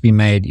distinction to be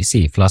made. You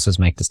see, philosophers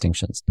make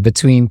distinctions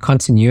between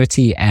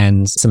continuity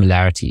and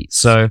similarity.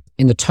 So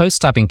in the toe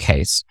stubbing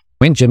case,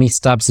 when Jimmy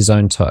stubs his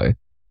own toe,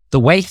 the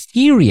way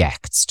he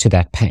reacts to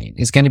that pain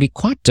is going to be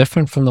quite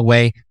different from the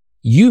way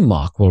you,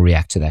 Mark, will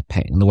react to that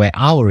pain and the way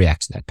I will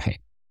react to that pain.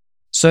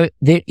 So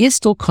there is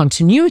still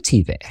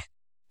continuity there.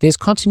 There's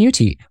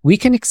continuity. We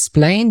can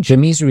explain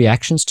Jimmy's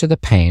reactions to the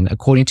pain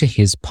according to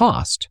his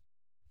past,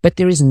 but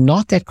there is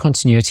not that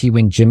continuity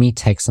when Jimmy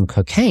takes some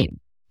cocaine.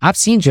 I've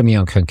seen Jimmy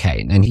on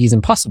cocaine and he's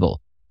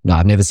impossible. No,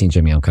 I've never seen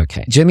Jimmy on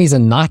cocaine. Jimmy's a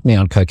nightmare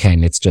on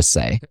cocaine, let's just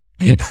say.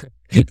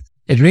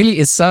 It really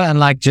is so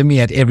unlike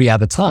Jimmy at every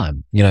other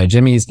time.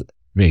 Jimmy's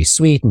very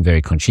sweet and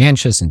very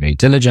conscientious and very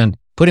diligent.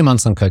 Put him on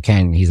some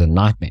cocaine, he's a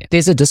nightmare.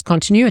 There's a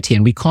discontinuity,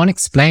 and we can't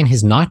explain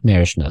his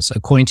nightmarishness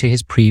according to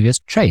his previous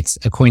traits,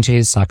 according to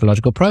his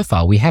psychological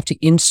profile. We have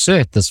to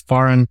insert this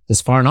foreign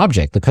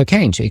object, the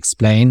cocaine, to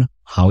explain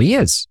how he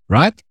is,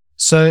 right?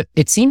 So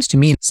it seems to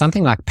me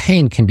something like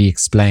pain can be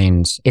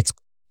explained.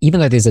 Even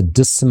though there's a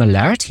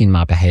dissimilarity in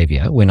my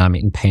behavior when I'm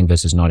in pain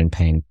versus not in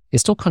pain,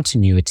 there's still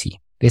continuity.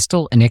 There's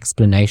still an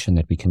explanation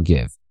that we can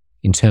give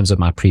in terms of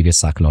my previous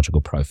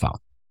psychological profile.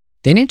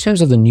 Then in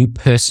terms of the new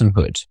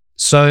personhood.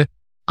 So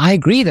I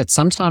agree that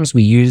sometimes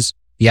we use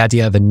the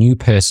idea of a new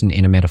person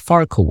in a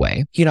metaphorical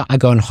way. I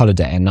go on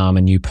holiday and now I'm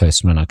a new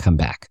person when I come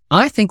back.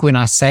 I think when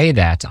I say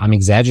that, I'm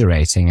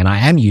exaggerating and I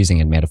am using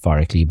it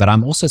metaphorically, but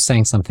I'm also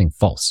saying something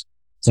false.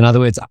 So in other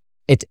words,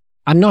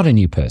 I'm not a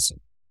new person.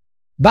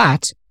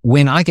 But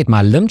when I get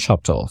my limb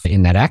chopped off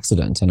in that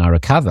accident and I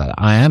recover,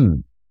 I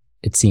am,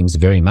 it seems,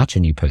 very much a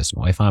new person.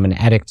 Or if I'm an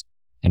addict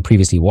and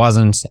previously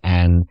wasn't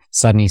and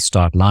suddenly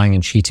start lying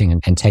and cheating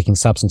and taking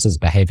substances,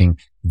 behaving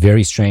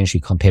very strangely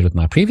compared with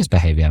my previous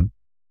behavior,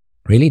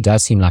 really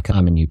does seem like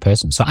I'm a new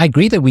person. So I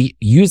agree that we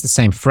use the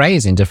same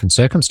phrase in different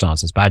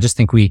circumstances, but I just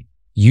think we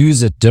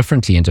use it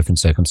differently in different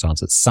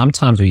circumstances.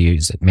 Sometimes we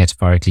use it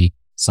metaphorically,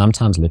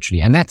 sometimes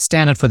literally, and that's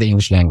standard for the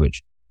English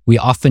language. We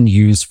often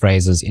use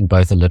phrases in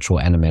both a literal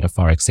and a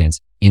metaphoric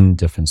sense in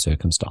different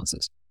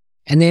circumstances.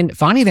 And then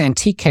finally, the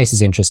antique case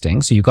is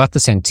interesting. So you got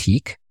this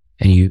antique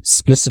and you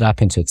split it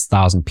up into its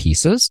 1,000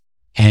 pieces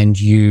and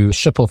you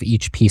ship off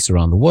each piece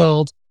around the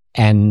world.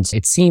 And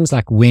it seems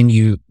like when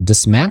you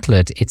dismantle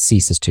it, it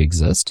ceases to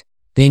exist.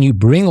 Then you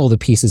bring all the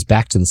pieces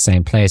back to the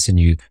same place and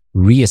you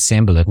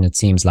reassemble it. And it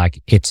seems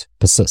like it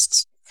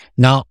persists.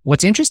 Now,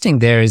 what's interesting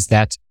there is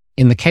that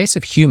in the case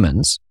of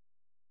humans,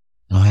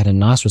 I had a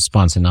nice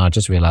response and now I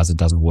just realized it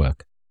doesn't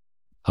work.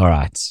 All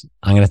right.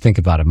 I'm going to think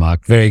about it,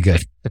 Mark. Very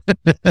good.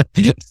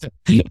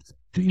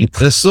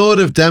 The sword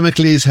of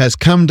Damocles has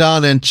come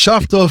down and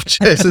chopped off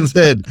Jason's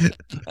head.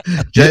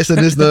 Jason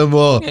is no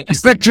more.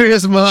 Victory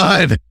is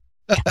mine.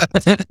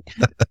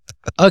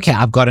 Okay,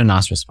 I've got a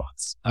nice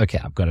response.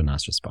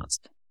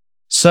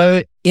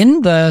 So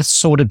in the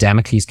sword of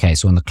Damocles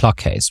case, or in the clock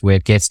case, where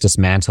it gets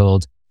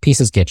dismantled,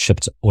 pieces get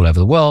shipped all over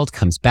the world,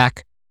 comes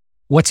back.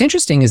 What's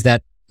interesting is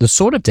that the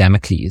sword of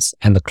Damocles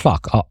and the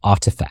clock are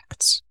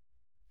artifacts.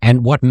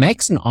 And what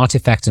makes an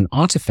artifact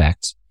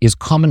is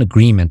common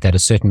agreement that a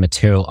certain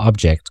material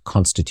object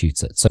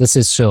constitutes it. So this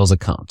is Searle's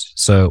account.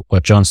 So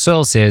what John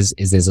Searle says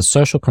is there's a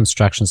social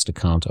constructionist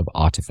account of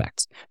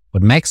artifacts.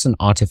 What makes an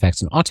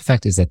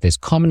artifact is that there's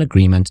common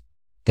agreement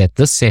that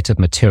this set of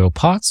material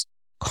parts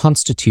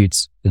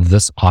constitutes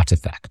this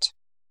artifact.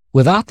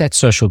 Without that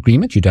social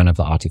agreement, you don't have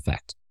the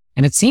artifact.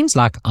 And it seems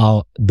like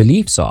our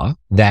beliefs are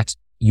that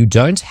you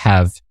don't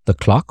have the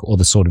clock or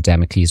the sword of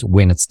Damocles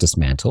when it's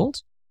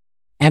dismantled.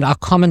 And our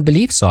common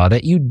beliefs are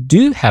that you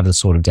do have the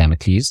sword of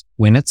Damocles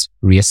when it's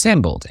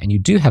reassembled, and you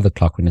do have the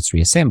clock when it's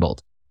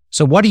reassembled.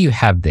 So what do you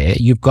have there?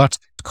 You've got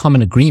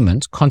common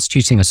agreement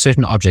constituting a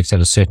certain object at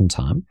a certain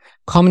time,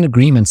 common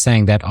agreement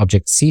saying that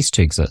object ceased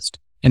to exist,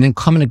 and then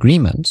common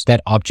agreement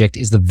that object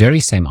is the very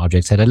same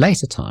object at a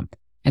later time.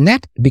 And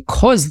that,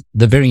 because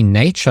the very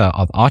nature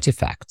of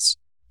artifacts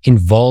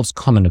involves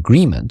common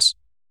agreement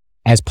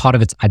as part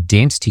of its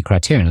identity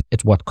criterion,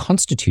 it's what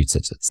constitutes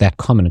it. It's that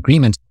common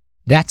agreement.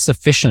 That's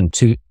sufficient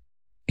to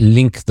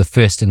link the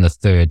first and the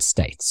third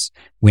states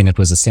when it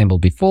was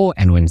assembled before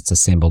and when it's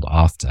assembled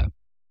after.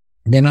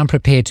 Then I'm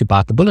prepared to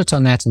bite the bullet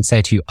on that and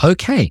say to you,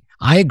 okay,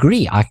 I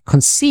agree. I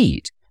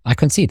concede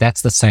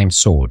that's the same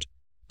sword.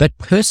 But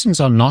persons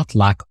are not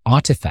like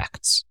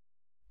artifacts.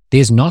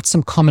 There's not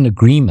some common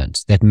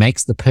agreement that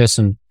makes the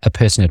person a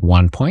person at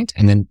one point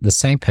and then the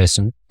same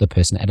person, the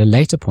person at a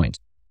later point.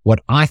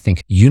 What I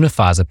think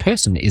unifies a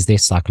person is their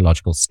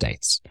psychological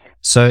states.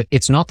 So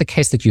it's not the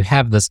case that you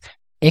have this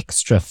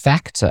extra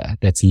factor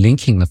that's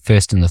linking the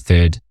first and the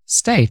third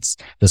states,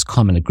 this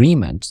common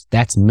agreement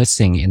that's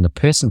missing in the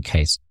person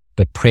case,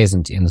 but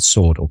present in the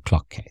sword or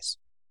clock case.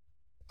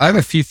 I have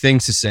a few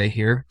things to say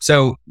here.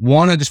 So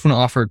one, I just want to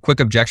offer a quick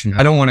objection.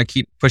 I don't want to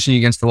keep pushing you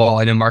against the wall.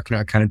 I know Mark and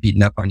I are kind of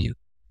beating up on you,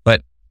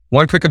 but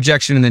one quick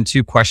objection and then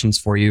two questions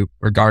for you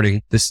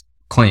regarding this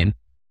claim.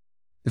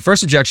 The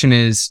first objection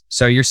is,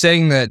 so you're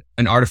saying that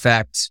an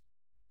artifact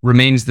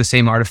remains the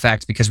same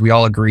artifact because we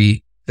all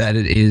agree that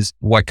it is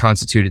what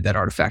constituted that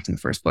artifact in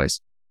the first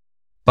place.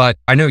 But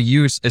I know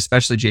you,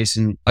 especially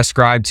Jason,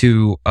 ascribe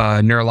to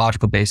a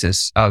neurological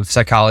basis of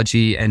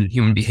psychology and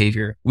human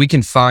behavior. We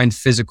can find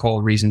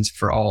physical reasons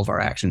for all of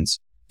our actions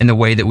and the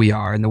way that we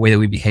are and the way that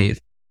we behave.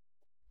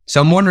 So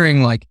I'm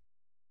wondering,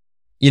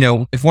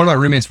 if one of my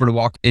roommates were to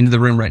walk into the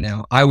room right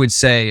now, I would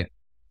say,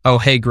 oh,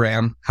 hey,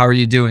 Graham, how are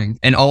you doing?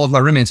 And all of my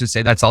roommates would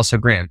say, that's also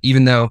Graham,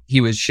 even though he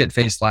was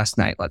shit-faced last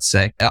night, let's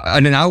say.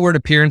 On an outward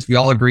appearance, we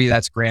all agree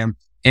that's Graham.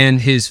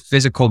 And his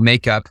physical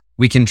makeup,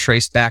 we can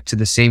trace back to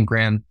the same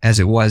Graham as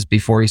it was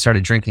before he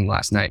started drinking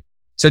last night.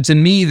 So to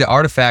me, the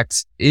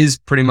artifact is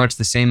pretty much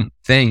the same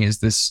thing as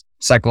this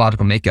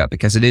psychological makeup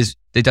because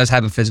it does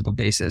have a physical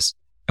basis.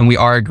 And we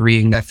are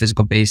agreeing that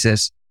physical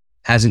basis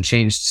hasn't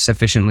changed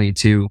sufficiently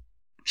to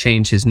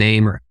change his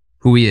name or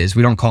who he is.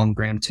 We don't call him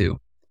Graham 2.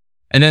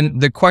 And then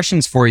the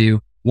questions for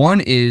you.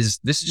 One is,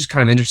 this is just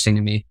kind of interesting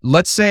to me.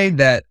 Let's say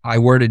that I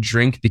were to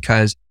drink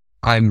because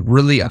I'm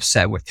really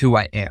upset with who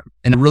I am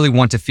and I really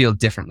want to feel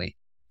differently.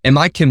 Am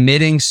I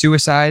committing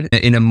suicide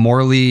in a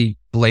morally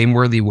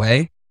blameworthy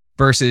way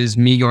versus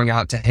me going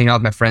out to hang out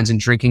with my friends and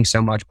drinking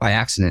so much by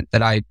accident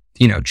that I,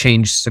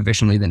 change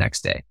sufficiently the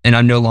next day and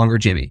I'm no longer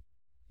Jimmy?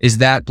 Is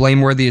that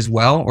blameworthy as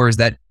well, or is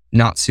that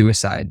not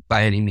suicide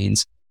by any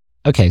means?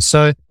 Okay,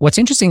 so what's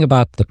interesting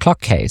about the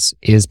clock case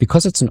is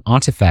because it's an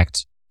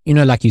artifact,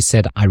 like you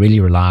said, I really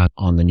rely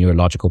on the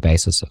neurological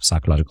basis of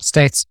psychological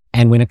states.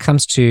 And when it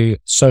comes to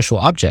social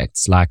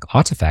objects like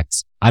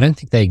artifacts, I don't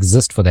think they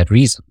exist for that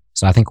reason.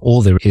 So I think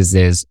all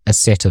there's a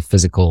set of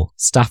physical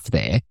stuff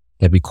there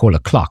that we call a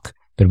clock,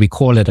 but we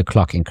call it a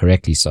clock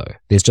incorrectly. So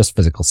there's just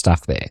physical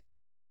stuff there.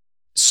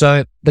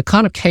 So the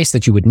kind of case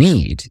that you would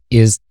need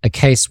is a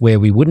case where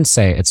we wouldn't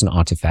say it's an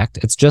artifact.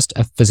 It's just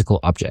a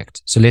physical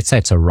object. So let's say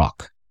it's a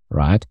rock,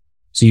 right?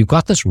 So you've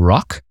got this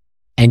rock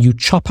and you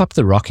chop up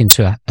the rock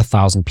into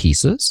 1,000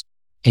 pieces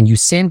and you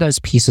send those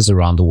pieces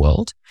around the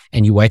world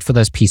and you wait for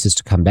those pieces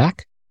to come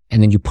back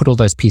and then you put all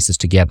those pieces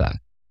together.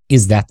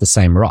 Is that the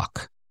same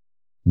rock?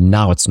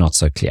 Now it's not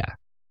so clear.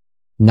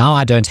 Now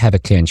I don't have a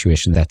clear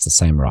intuition that's the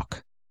same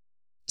rock.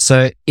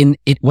 So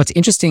what's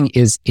interesting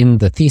is in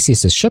the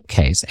Theseus' ship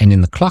case and in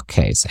the clock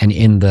case and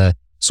in the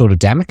sort of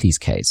Damocles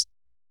case,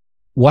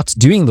 what's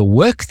doing the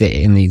work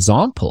there in the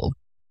example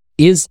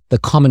is the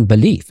common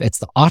belief. It's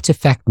the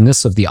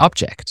artifactness of the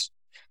object.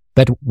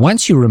 But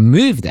once you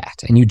remove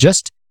that and you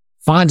just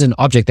find an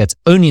object that's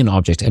only an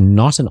object and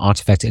not an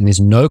artifact and there's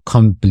no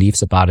common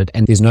beliefs about it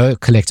and there's no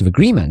collective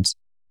agreement,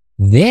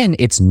 then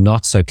it's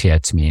not so clear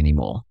to me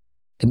anymore.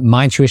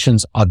 My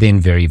intuitions are then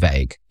very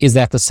vague. Is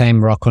that the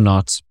same rock or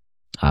not?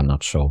 I'm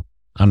not sure.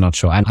 And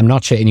I'm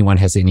not sure anyone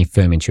has any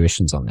firm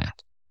intuitions on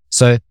that.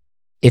 So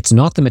it's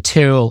not the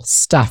material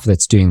stuff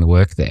that's doing the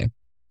work there.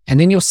 And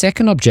then your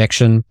second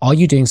objection, are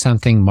you doing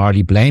something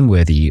morally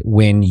blameworthy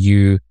when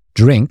you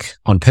drink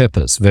on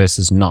purpose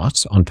versus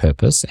not on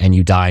purpose and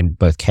you die in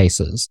both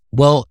cases?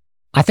 Well,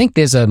 I think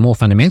there's a more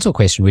fundamental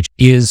question, which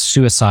is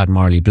suicide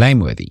morally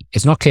blameworthy?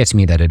 It's not clear to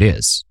me that it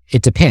is.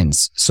 It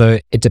depends. So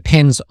it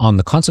depends on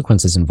the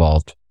consequences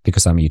involved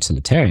because I'm a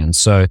utilitarian.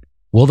 So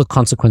will the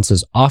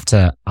consequences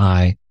after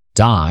I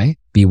die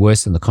be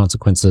worse than the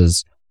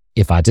consequences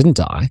if I didn't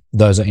die?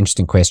 Those are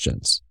interesting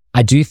questions.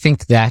 I do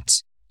think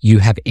that you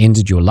have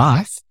ended your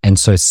life. And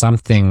so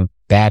something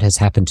bad has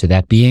happened to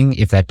that being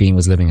if that being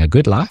was living a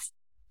good life.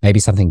 Maybe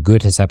something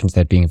good has happened to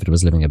that being if it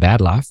was living a bad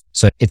life.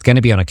 So it's going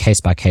to be on a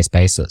case-by-case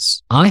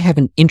basis. I have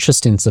an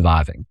interest in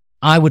surviving.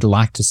 I would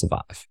like to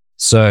survive.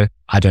 So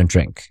I don't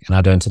drink and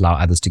I don't allow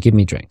others to give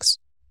me drinks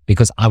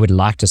because I would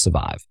like to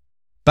survive.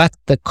 But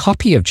the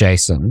copy of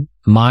Jason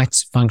might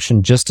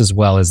function just as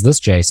well as this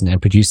Jason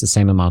and produce the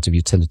same amount of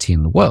utility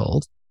in the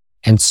world.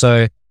 And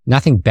so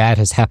nothing bad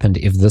has happened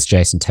if this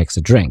Jason takes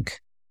a drink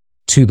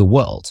to the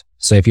world.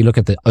 So if you look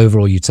at the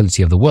overall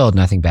utility of the world,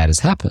 nothing bad has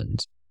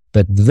happened.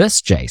 But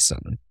this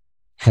Jason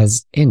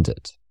has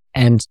ended.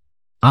 And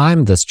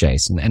I'm this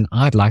Jason and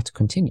I'd like to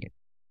continue.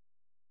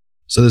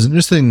 So there's an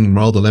interesting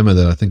moral dilemma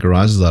that I think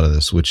arises out of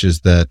this, which is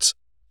that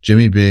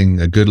Jimmy,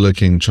 being a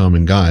good-looking,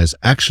 charming guy, is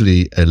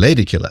actually a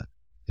lady killer.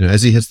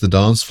 As he hits the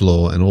dance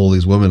floor and all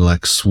these women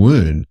like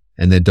swoon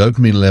and their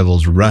dopamine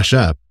levels rush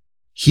up,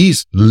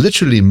 he's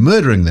literally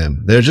murdering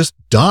them. They're just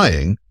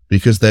dying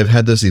because they've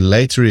had this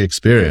elatory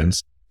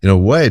experience,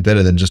 way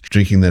better than just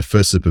drinking their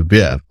first sip of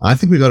beer. I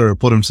think we got to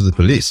report him to the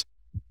police.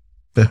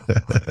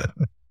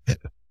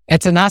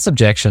 It's a nice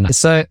objection.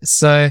 So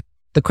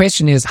the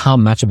question is, how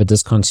much of a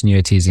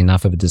discontinuity is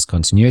enough of a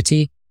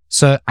discontinuity?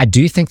 So I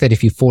do think that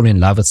if you fall in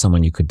love with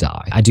someone, you could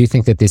die. I do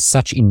think that there's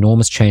such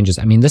enormous changes.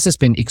 I mean, this has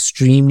been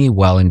extremely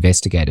well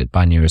investigated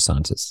by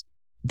neuroscientists.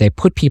 They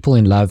put people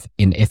in love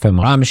in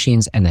fMRI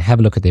machines and they have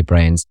a look at their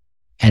brains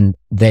and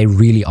they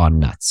really are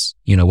nuts.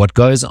 What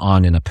goes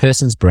on in a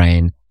person's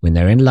brain when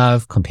they're in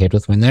love compared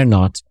with when they're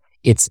not,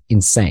 it's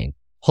insane.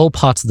 Whole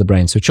parts of the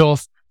brain switch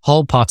off,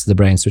 whole parts of the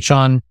brain switch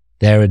on.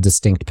 They're a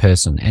distinct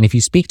person. And if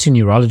you speak to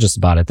neurologists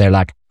about it, they're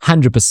like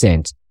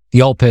 100%,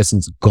 the old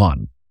person's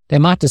gone. They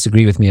might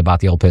disagree with me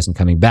about the old person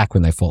coming back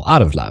when they fall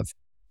out of love.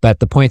 But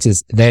the point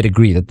is they'd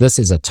agree that this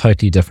is a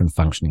totally different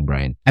functioning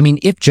brain. I mean,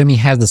 if Jimmy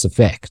has this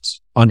effect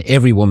on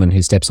every woman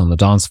who steps on the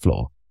dance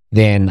floor,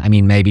 then,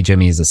 maybe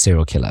Jimmy is a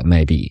serial killer,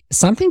 maybe.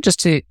 Something just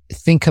to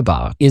think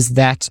about is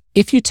that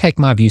if you take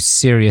my view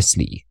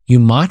seriously, you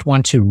might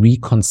want to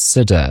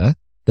reconsider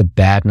the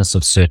badness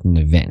of certain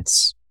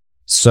events.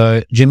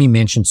 So Jimmy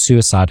mentioned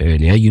suicide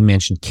earlier. You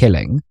mentioned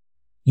killing.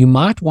 You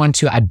might want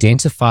to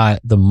identify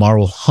the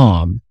moral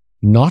harm,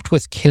 not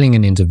with killing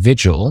an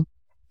individual,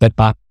 but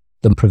by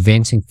them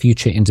preventing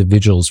future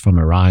individuals from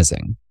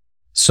arising.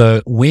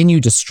 So when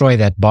you destroy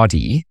that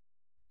body,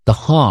 the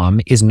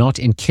harm is not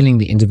in killing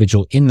the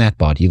individual in that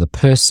body, the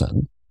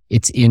person.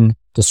 It's in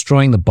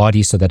destroying the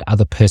body so that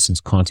other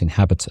persons can't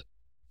inhabit it.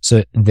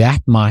 So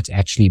that might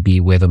actually be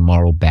where the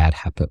moral bad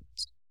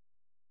happens.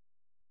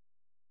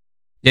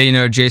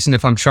 Yeah, Jason,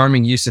 if I'm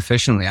charming you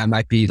sufficiently, I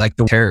might be like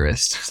the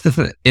terrorist,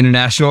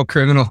 international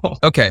criminal.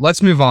 Okay,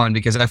 let's move on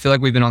because I feel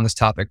like we've been on this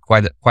topic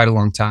quite a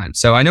long time.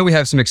 So I know we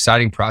have some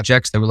exciting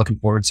projects that we're looking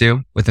forward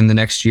to within the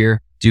next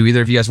year. Do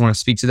either of you guys want to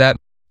speak to that?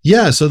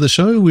 Yeah, so the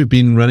show we've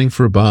been running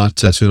for about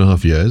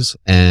 2.5 years,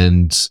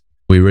 and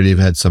we really have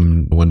had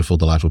some wonderful,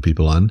 delightful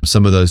people on.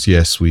 Some of those,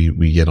 yes,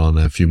 we get on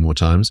a few more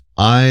times.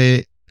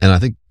 I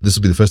think this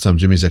will be the first time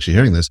Jimmy's actually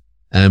hearing this.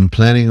 I'm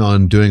planning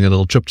on doing a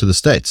little trip to the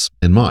States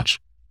in March.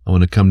 I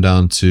want to come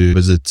down to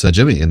visit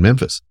Jimmy in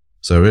Memphis.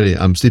 So really,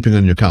 I'm sleeping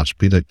on your couch.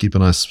 Peter, keep a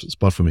nice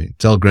spot for me.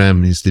 Tell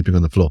Graham he's sleeping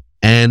on the floor.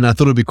 And I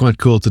thought it'd be quite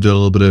cool to do a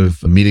little bit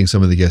of meeting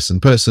some of the guests in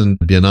person.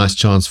 It'd be a nice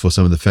chance for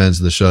some of the fans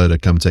of the show to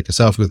come take a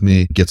selfie with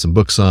me, get some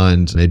books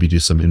signed, maybe do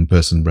some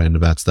in-person Brain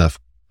About stuff.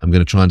 I'm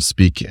going to try and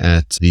speak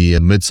at the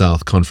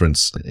Mid-South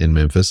Conference in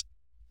Memphis.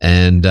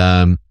 And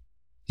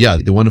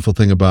the wonderful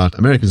thing about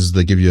Americans is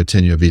they give you a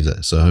 10-year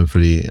visa. So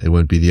hopefully it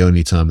won't be the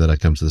only time that I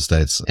come to the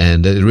States.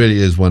 And it really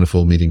is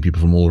wonderful meeting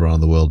people from all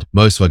around the world.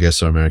 Most of our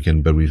guests are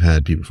American, but we've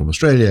had people from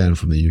Australia and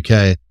from the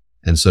UK.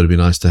 And so it'd be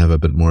nice to have a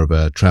bit more of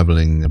a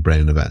traveling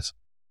Brain event.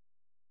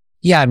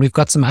 Yeah, and we've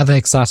got some other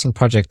exciting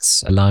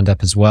projects lined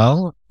up as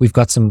well. We've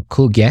got some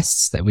cool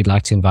guests that we'd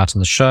like to invite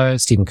on the show.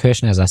 Stephen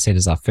Kirshner, as I said,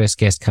 is our first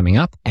guest coming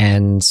up.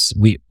 And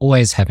we're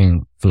always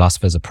having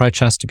philosophers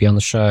approach us to be on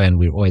the show, and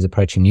we're always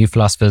approaching new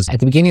philosophers.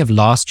 At the beginning of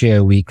last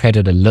year, we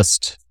created a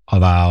list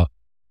of our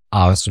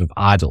sort of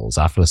idols,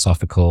 our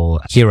philosophical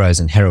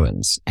heroes and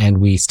heroines. And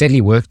we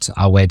steadily worked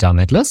our way down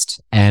that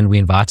list, and we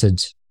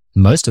invited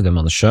most of them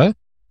on the show.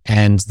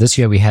 And this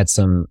year we had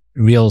some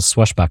real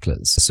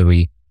swashbucklers. So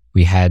we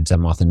had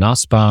Martha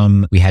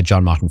Nussbaum, we had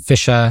John Martin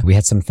Fisher, we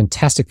had some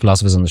fantastic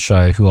philosophers on the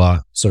show who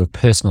are sort of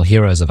personal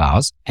heroes of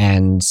ours,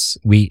 and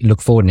we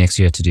look forward next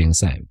year to doing the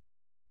same.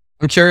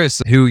 I'm curious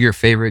who your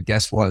favorite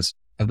guest was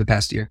of the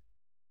past year.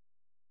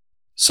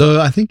 So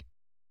I think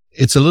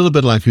it's a little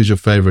bit like who's your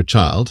favorite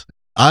child.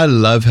 I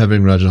love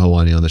having Raja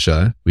Halwani on the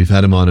show. We've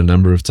had him on a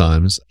number of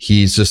times.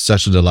 He's just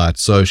such a delight,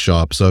 so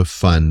sharp, so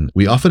fun.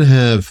 We often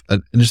have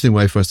an interesting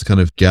way for us to kind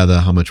of gather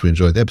how much we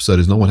enjoy the episode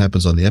is not what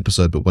happens on the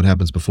episode, but what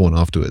happens before and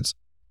afterwards.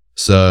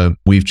 So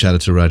we've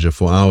chatted to Raja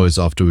for hours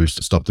after we've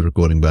stopped the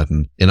recording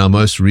button. In our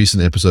most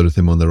recent episode with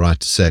him on the right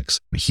to sex,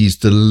 he's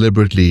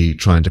deliberately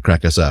trying to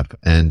crack us up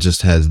and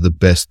just has the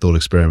best thought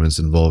experiments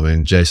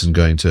involving Jason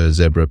going to a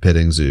zebra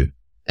petting zoo.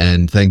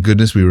 And thank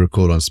goodness we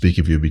record on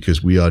SpeakerView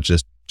because we are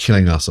just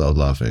killing ourselves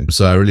laughing.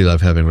 So I really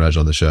love having Raj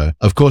on the show.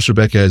 Of course,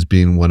 Rebecca has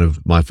been one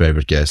of my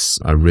favorite guests.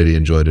 I really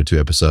enjoyed her 2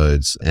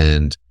 episodes.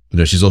 And,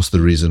 she's also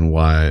the reason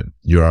why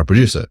you're our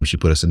producer. She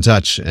put us in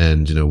touch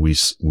and,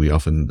 we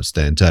often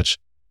stay in touch.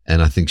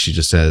 And I think she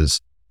just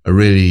has a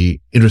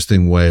really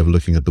interesting way of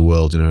looking at the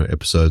world.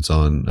 Episodes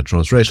on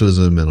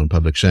transracialism and on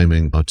public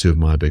shaming are 2 of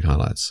my big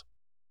highlights.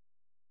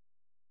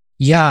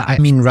 Yeah, I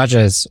mean,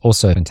 Raja is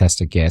also a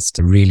fantastic guest.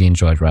 I really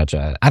enjoyed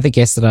Raja. Other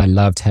guests that I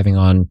loved having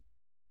on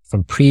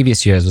from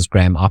previous years was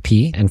Graham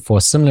Oppy, and for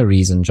a similar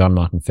reason, John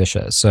Martin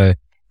Fisher. So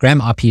Graham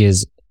Oppy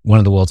is one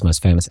of the world's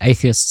most famous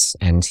atheists,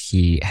 and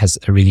he has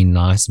a really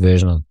nice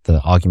version of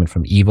the argument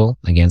from evil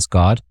against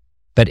God.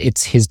 But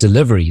it's his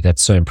delivery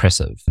that's so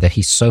impressive, that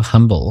he's so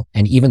humble.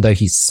 And even though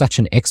he's such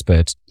an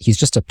expert, he's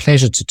just a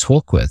pleasure to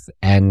talk with.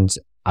 And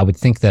I would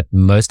think that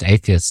most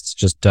atheists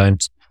just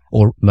don't,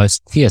 or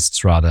most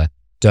theists rather,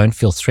 don't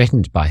feel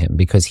threatened by him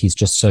because he's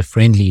just so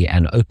friendly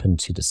and open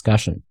to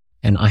discussion.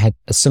 And I had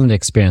a similar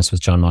experience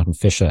with John Martin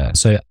Fisher.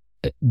 So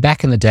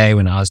back in the day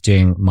when I was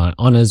doing my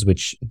honors,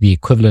 which the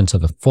equivalent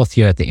of a 4th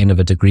year at the end of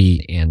a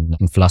degree in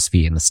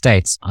philosophy in the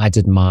States, I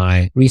did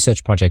my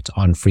research project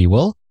on free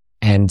will.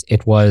 And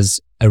it was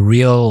a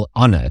real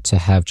honor to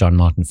have John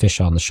Martin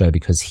Fisher on the show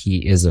because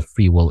he is a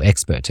free will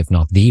expert, if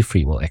not the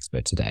free will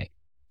expert today.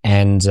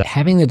 And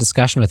having the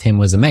discussion with him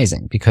was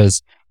amazing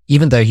because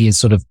even though he is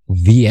sort of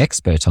the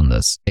expert on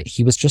this,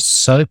 he was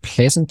just so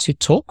pleasant to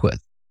talk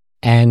with.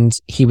 And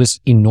he was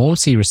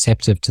enormously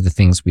receptive to the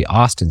things we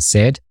asked and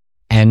said.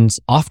 And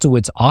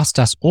afterwards asked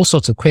us all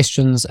sorts of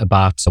questions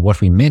about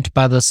what we meant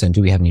by this and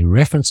do we have any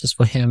references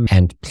for him?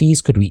 And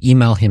please, could we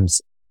email him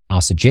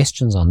our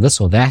suggestions on this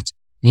or that?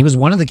 And he was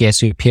one of the guests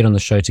who appeared on the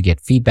show to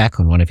get feedback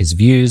on one of his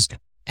views.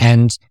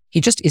 And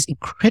he just is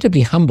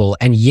incredibly humble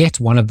and yet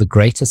one of the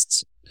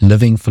greatest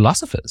living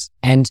philosophers.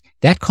 And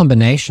that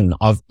combination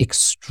of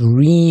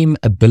extreme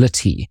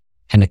ability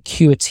and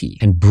acuity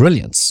and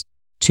brilliance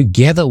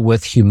together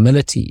with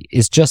humility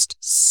is just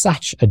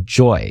such a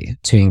joy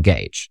to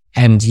engage.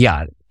 And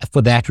yeah,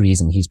 for that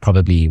reason, he's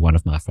probably one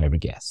of my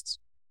favorite guests.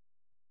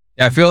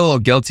 Yeah, I feel a little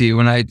guilty.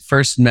 When I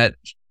first met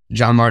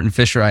John Martin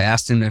Fisher, I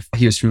asked him if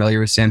he was familiar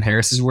with Sam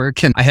Harris's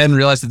work. And I hadn't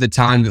realized at the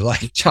time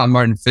that John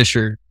Martin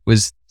Fisher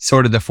was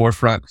sort of the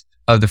forefront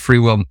of the free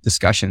will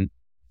discussion.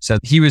 So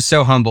he was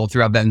so humble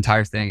throughout that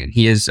entire thing. And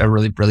he is a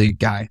really brilliant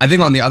guy. I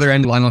think on the other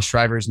end, Lionel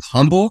Shriver is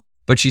humble,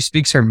 but she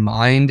speaks her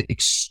mind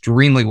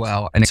extremely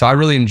well. And so I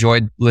really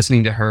enjoyed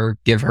listening to her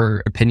give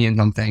her opinions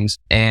on things.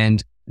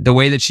 And the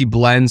way that she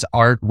blends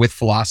art with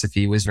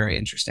philosophy was very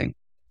interesting.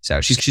 So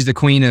she's the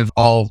queen of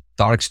all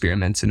thought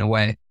experiments in a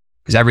way.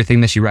 because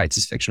everything that she writes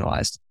is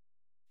fictionalized.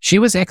 She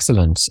was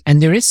excellent.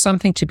 And there is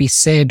something to be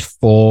said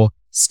for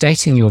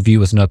stating your view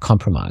with no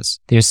compromise.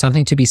 There's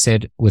something to be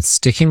said with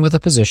sticking with a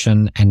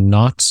position and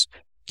not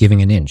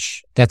giving an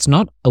inch. That's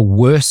not a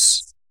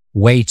worse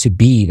way to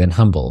be than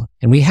humble.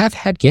 And we have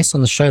had guests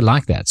on the show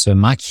like that. So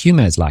Mike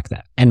Humer is like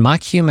that. And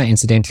Mike Humer,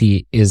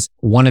 incidentally, is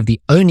one of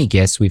the only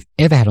guests we've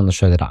ever had on the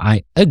show that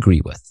I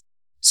agree with.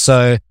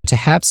 So to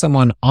have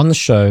someone on the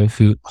show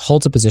who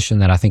holds a position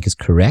that I think is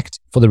correct,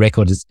 for the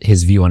record, is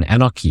his view on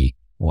anarchy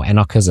or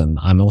anarchism.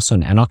 I'm also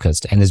an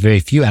anarchist, and there's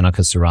very few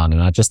anarchists around.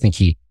 And I just think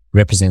he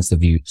represents the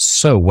view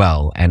so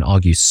well and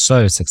argues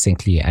so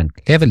succinctly and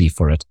cleverly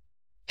for it.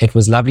 It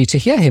was lovely to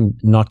hear him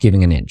not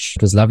giving an inch.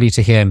 It was lovely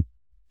to hear him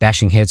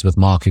bashing heads with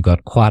Mark, who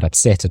got quite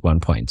upset at one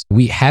point.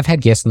 We have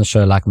had guests on the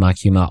show like Mike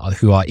Humer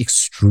who are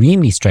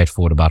extremely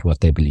straightforward about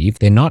what they believe.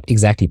 They're not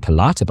exactly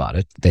polite about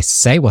it. They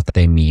say what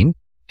they mean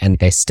and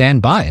they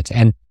stand by it.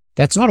 And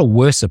that's not a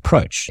worse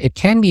approach. It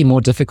can be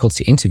more difficult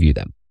to interview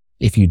them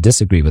if you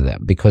disagree with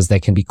them, because they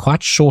can be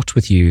quite short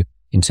with you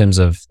in terms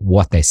of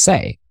what they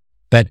say.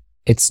 But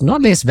it's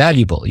not less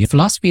valuable. Your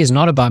philosophy is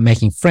not about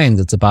making friends.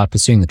 It's about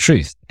pursuing the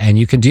truth. And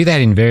you can do that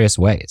in various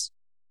ways.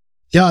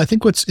 Yeah, I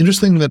think what's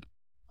interesting that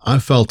I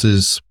felt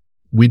is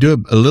we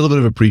do a little bit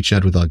of a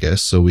pre-chat with our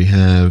guests. So we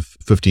have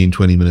 15,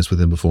 20 minutes with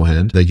them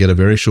beforehand. They get a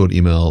very short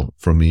email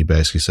from me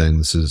basically saying,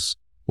 this is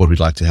what we'd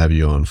like to have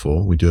you on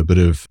for. We do a bit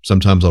of,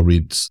 sometimes I'll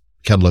read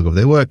catalog of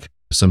their work.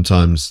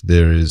 Sometimes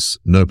there is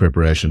no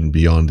preparation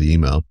beyond the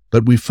email.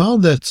 But we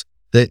found that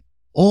they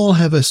all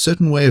have a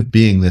certain way of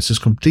being that's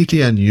just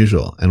completely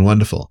unusual and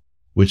wonderful,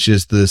 which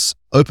is this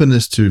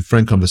openness to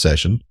frank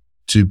conversation,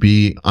 to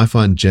be, I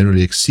find,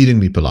 generally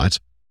exceedingly polite,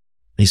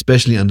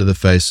 especially under the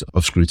face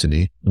of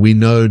scrutiny. We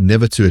know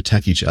never to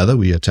attack each other.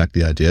 We attack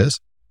the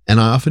ideas. And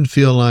I often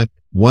feel like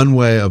one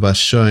way of us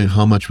showing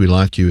how much we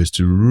like you is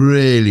to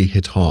really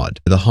hit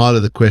hard. The harder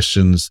the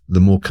questions, the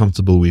more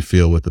comfortable we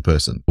feel with the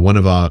person. One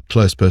of our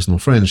close personal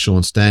friends,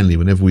 Sean Stanley,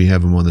 whenever we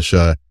have him on the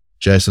show,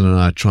 Jason and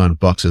I try and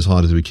box as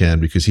hard as we can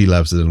because he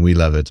loves it and we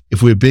love it.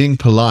 If we're being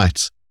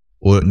polite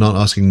or not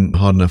asking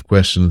hard enough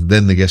questions,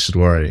 then the guest should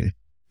worry.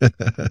 All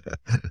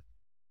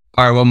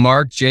right. Well,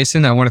 Mark,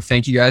 Jason, I want to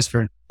thank you guys for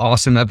an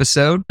awesome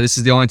episode. This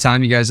is the only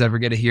time you guys ever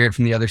get to hear it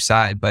from the other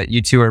side, but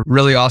you two are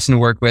really awesome to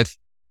work with,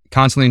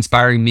 constantly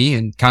inspiring me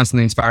and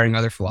constantly inspiring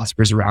other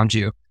philosophers around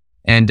you.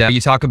 And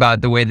you talk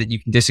about the way that you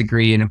can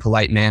disagree in a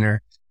polite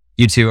manner.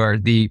 You two are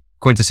the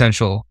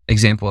quintessential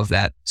example of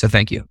that. So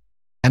thank you.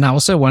 And I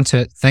also want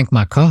to thank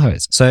my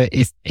co-host. So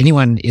if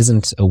anyone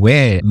isn't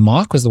aware,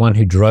 Mark was the one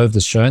who drove the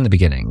show in the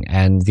beginning.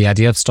 And the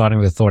idea of starting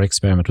with a thought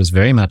experiment was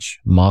very much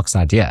Mark's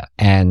idea.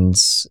 And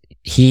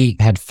he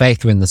had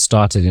faith when this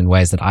started in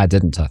ways that I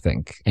didn't, I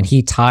think. And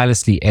he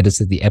tirelessly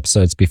edited the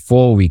episodes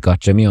before we got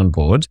Jimmy on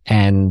board.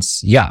 And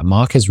yeah,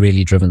 Mark has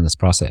really driven this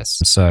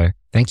process. So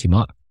thank you,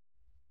 Mark.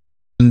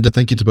 And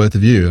thank you to both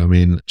of you. I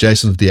mean,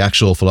 Jason's the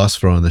actual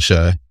philosopher on the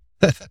show.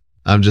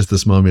 I'm just the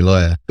smarmy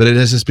lawyer, but it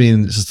has just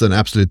been just an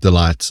absolute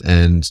delight.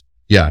 And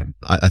yeah,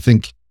 I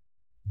think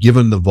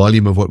given the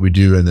volume of what we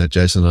do and that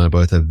Jason and I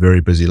both have very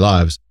busy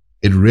lives,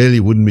 it really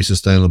wouldn't be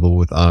sustainable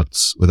without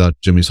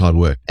Jimmy's hard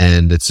work.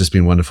 And it's just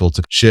been wonderful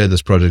to share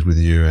this project with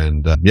you.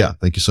 And yeah,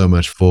 thank you so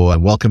much for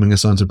welcoming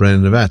us onto Brain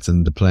and Navat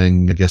and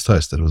playing a guest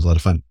host. It was a lot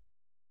of fun.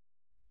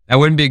 I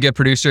wouldn't be a good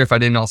producer if I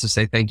didn't also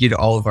say thank you to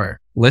all of our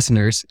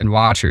listeners and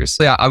watchers.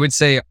 So yeah, I would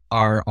say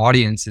our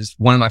audience is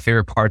one of my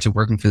favorite parts of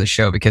working for the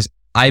show because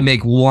I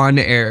make one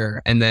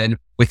error and then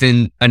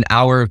within an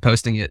hour of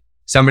posting it,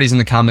 somebody's in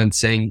the comments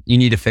saying, you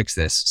need to fix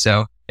this.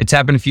 So it's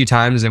happened a few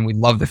times and we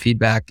love the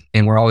feedback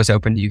and we're always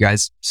open to you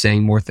guys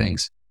saying more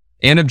things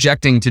and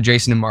objecting to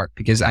Jason and Mark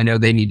because I know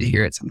they need to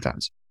hear it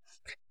sometimes.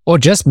 Or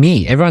just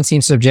me. Everyone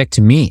seems to object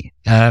to me.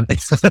 Yeah.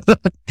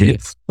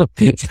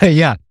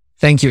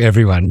 Thank you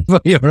everyone for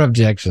your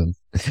objections.